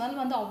பார்த்தீங்கன்னா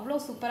ஸ்மெல் வந்து அவ்வளோ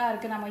சூப்பராக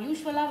இருக்குது. நம்ம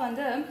யூஸ்வலாக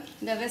வந்து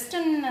இந்த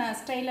வெஸ்டர்ன்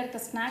ஸ்டைலில்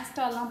இருக்க ஸ்நாக்ஸ்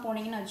ஸ்டால்லாம்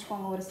போனீங்கன்னு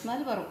வச்சுக்கோங்க, ஒரு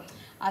ஸ்மெல் வரும்.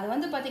 அது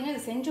வந்து பார்த்திங்கன்னா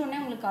இது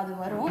செஞ்சோடனே உங்களுக்கு அது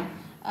வரும்.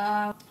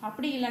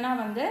 அப்படி இல்லைனா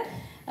வந்து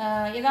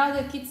ஏதாவது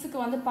கிட்ஸுக்கு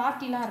வந்து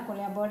பார்ட்டிலாம் இருக்கும்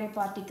இல்லையா, பர்த்டே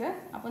பார்ட்டிக்கு,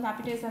 அப்போ வந்து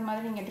அப்பிடைசர்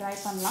மாதிரி நீங்கள் ட்ரை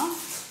பண்ணலாம்.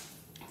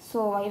 ஸோ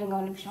இருங்க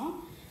ஒரு நிமிஷம்.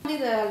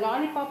 இது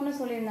லாலிபாப்னு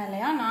சொல்லியிருந்தேன்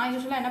இல்லையா, நான்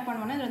யூஸ்வலாக என்ன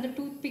பண்ணுவேன்னா இதில் வந்து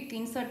டூத் பிக்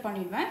இன்சர்ட்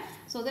பண்ணிடுவேன்.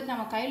 ஸோ தட்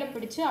நம்ம கையில்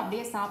பிடிச்சி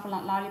அப்படியே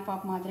சாப்பிடலாம்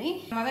லாலிபாப் மாதிரி.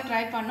 நம்ம அதை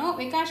ட்ரை பண்ணோம்.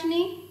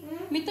 விகாஷினி,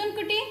 மிதுன்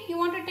குட்டி, you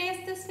want to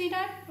taste this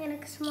sweeter?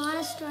 எனக்கு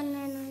ஸ்மாலஸ்ட் ஒன்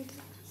வேணும்.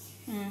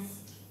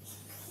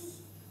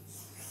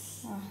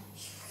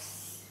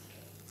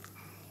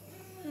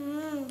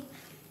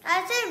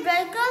 ஆக்சுவலி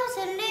பிரெட் க்ரம்ஸ்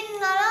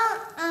இல்லைனாலும்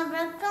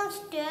பிரெட் க்ரம்ஸ்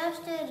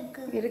டேஸ்ட்டே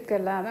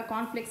இருக்குல்ல, அதான்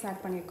கார்ன்ஃப்ளேக்ஸ்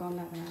ஆட்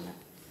பண்ணியிருக்கோம்ல அதனால.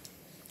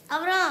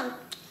 அப்புறம்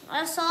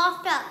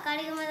சாஃப்டாக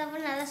கிடைக்கும் போது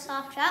அப்புறம் நல்லா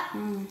சாஃப்டாக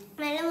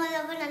மெல்லும் போது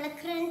அப்புறம் நல்லா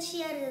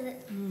க்ரன்ச்சியாக இருக்குது.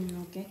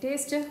 ஓகே,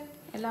 டேஸ்ட்டு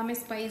எல்லாமே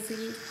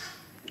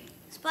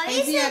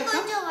ஸ்பைசியாக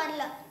கொஞ்சம்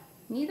வரல.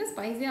 நீ தான்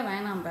ஸ்பைசியாக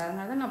வேணாம்,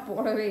 அதனால தான் நான்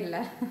போடவே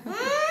இல்லை.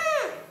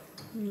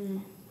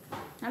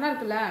 நல்லா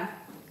இருக்குல்ல.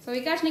 ஸோ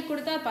விகாஷ்னிக்கு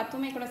கொடுத்தா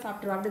 10 கூட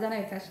சாப்பிட்ருவா, அப்படி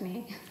தானே விகாஷ்னி?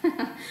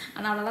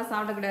 ஆனால் அவ்வளோலாம்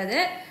சாப்பிடக்கூடாது.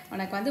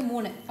 உனக்கு வந்து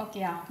 3,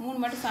 ஓகேயா?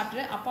 3 மட்டும்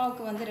சாப்பிட்ரு.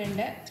 அப்பாவுக்கு வந்து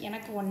 2,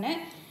 எனக்கு 1.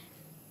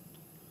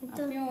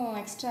 அப்பயும்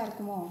எக்ஸ்ட்ரா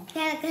இருக்குமோ?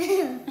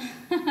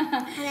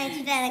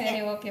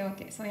 சரி, ஓகே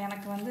ஓகே. ஸோ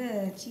எனக்கு வந்து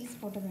சீஸ்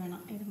போட்டது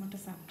வேணாம், இது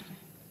மட்டும் சாப்பிட்றேன்.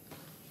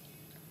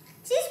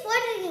 சீஸ்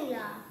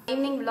போட்டிருக்கீங்களா?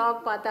 ஈவினிங் vlog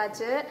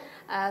பார்த்தாச்சு.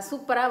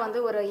 சூப்பராக வந்து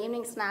ஒரு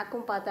ஈவினிங்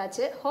ஸ்நாக்கும்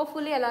பார்த்தாச்சு.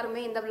 ஹோப்ஃபுல்லி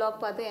எல்லாருமே இந்த vlog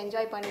பார்த்து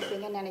என்ஜாய்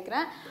பண்ணியிருப்பீங்கன்னு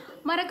நினைக்கிறேன்.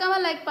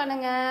 மறக்காமல் லைக்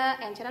பண்ணுங்கள்,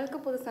 என் சேனலுக்கு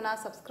புதுசுனா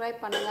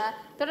சப்ஸ்கிரைப் பண்ணுங்கள்,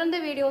 தொடர்ந்து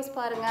வீடியோஸ்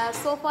பாருங்கள்.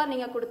 சோஃபார்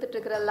நீங்கள்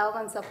கொடுத்துட்ருக்கிற லவ்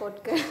அண்ட்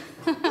சப்போர்ட்க்கு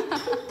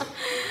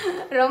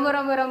ரொம்ப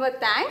ரொம்ப ரொம்ப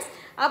தேங்க்ஸ்.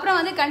 அப்புறம்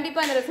வந்து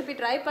கண்டிப்பாக இந்த ரெசிபி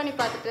ட்ரை பண்ணி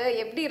பார்த்துட்டு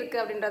எப்படி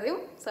இருக்குது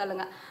அப்படின்றதையும்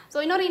சொல்லுங்கள். ஸோ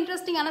இன்னொரு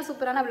இன்ட்ரெஸ்டிங்கான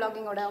சூப்பரான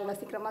vlogging-ஓட உங்களை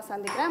சீக்கிரமாக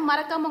சந்திக்கிறேன்.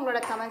 மறக்காமல்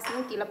உங்களோட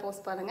கமெண்ட்ஸையும் கீழே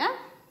போஸ்ட் பண்ணுங்கள்.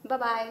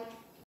 Bye-bye.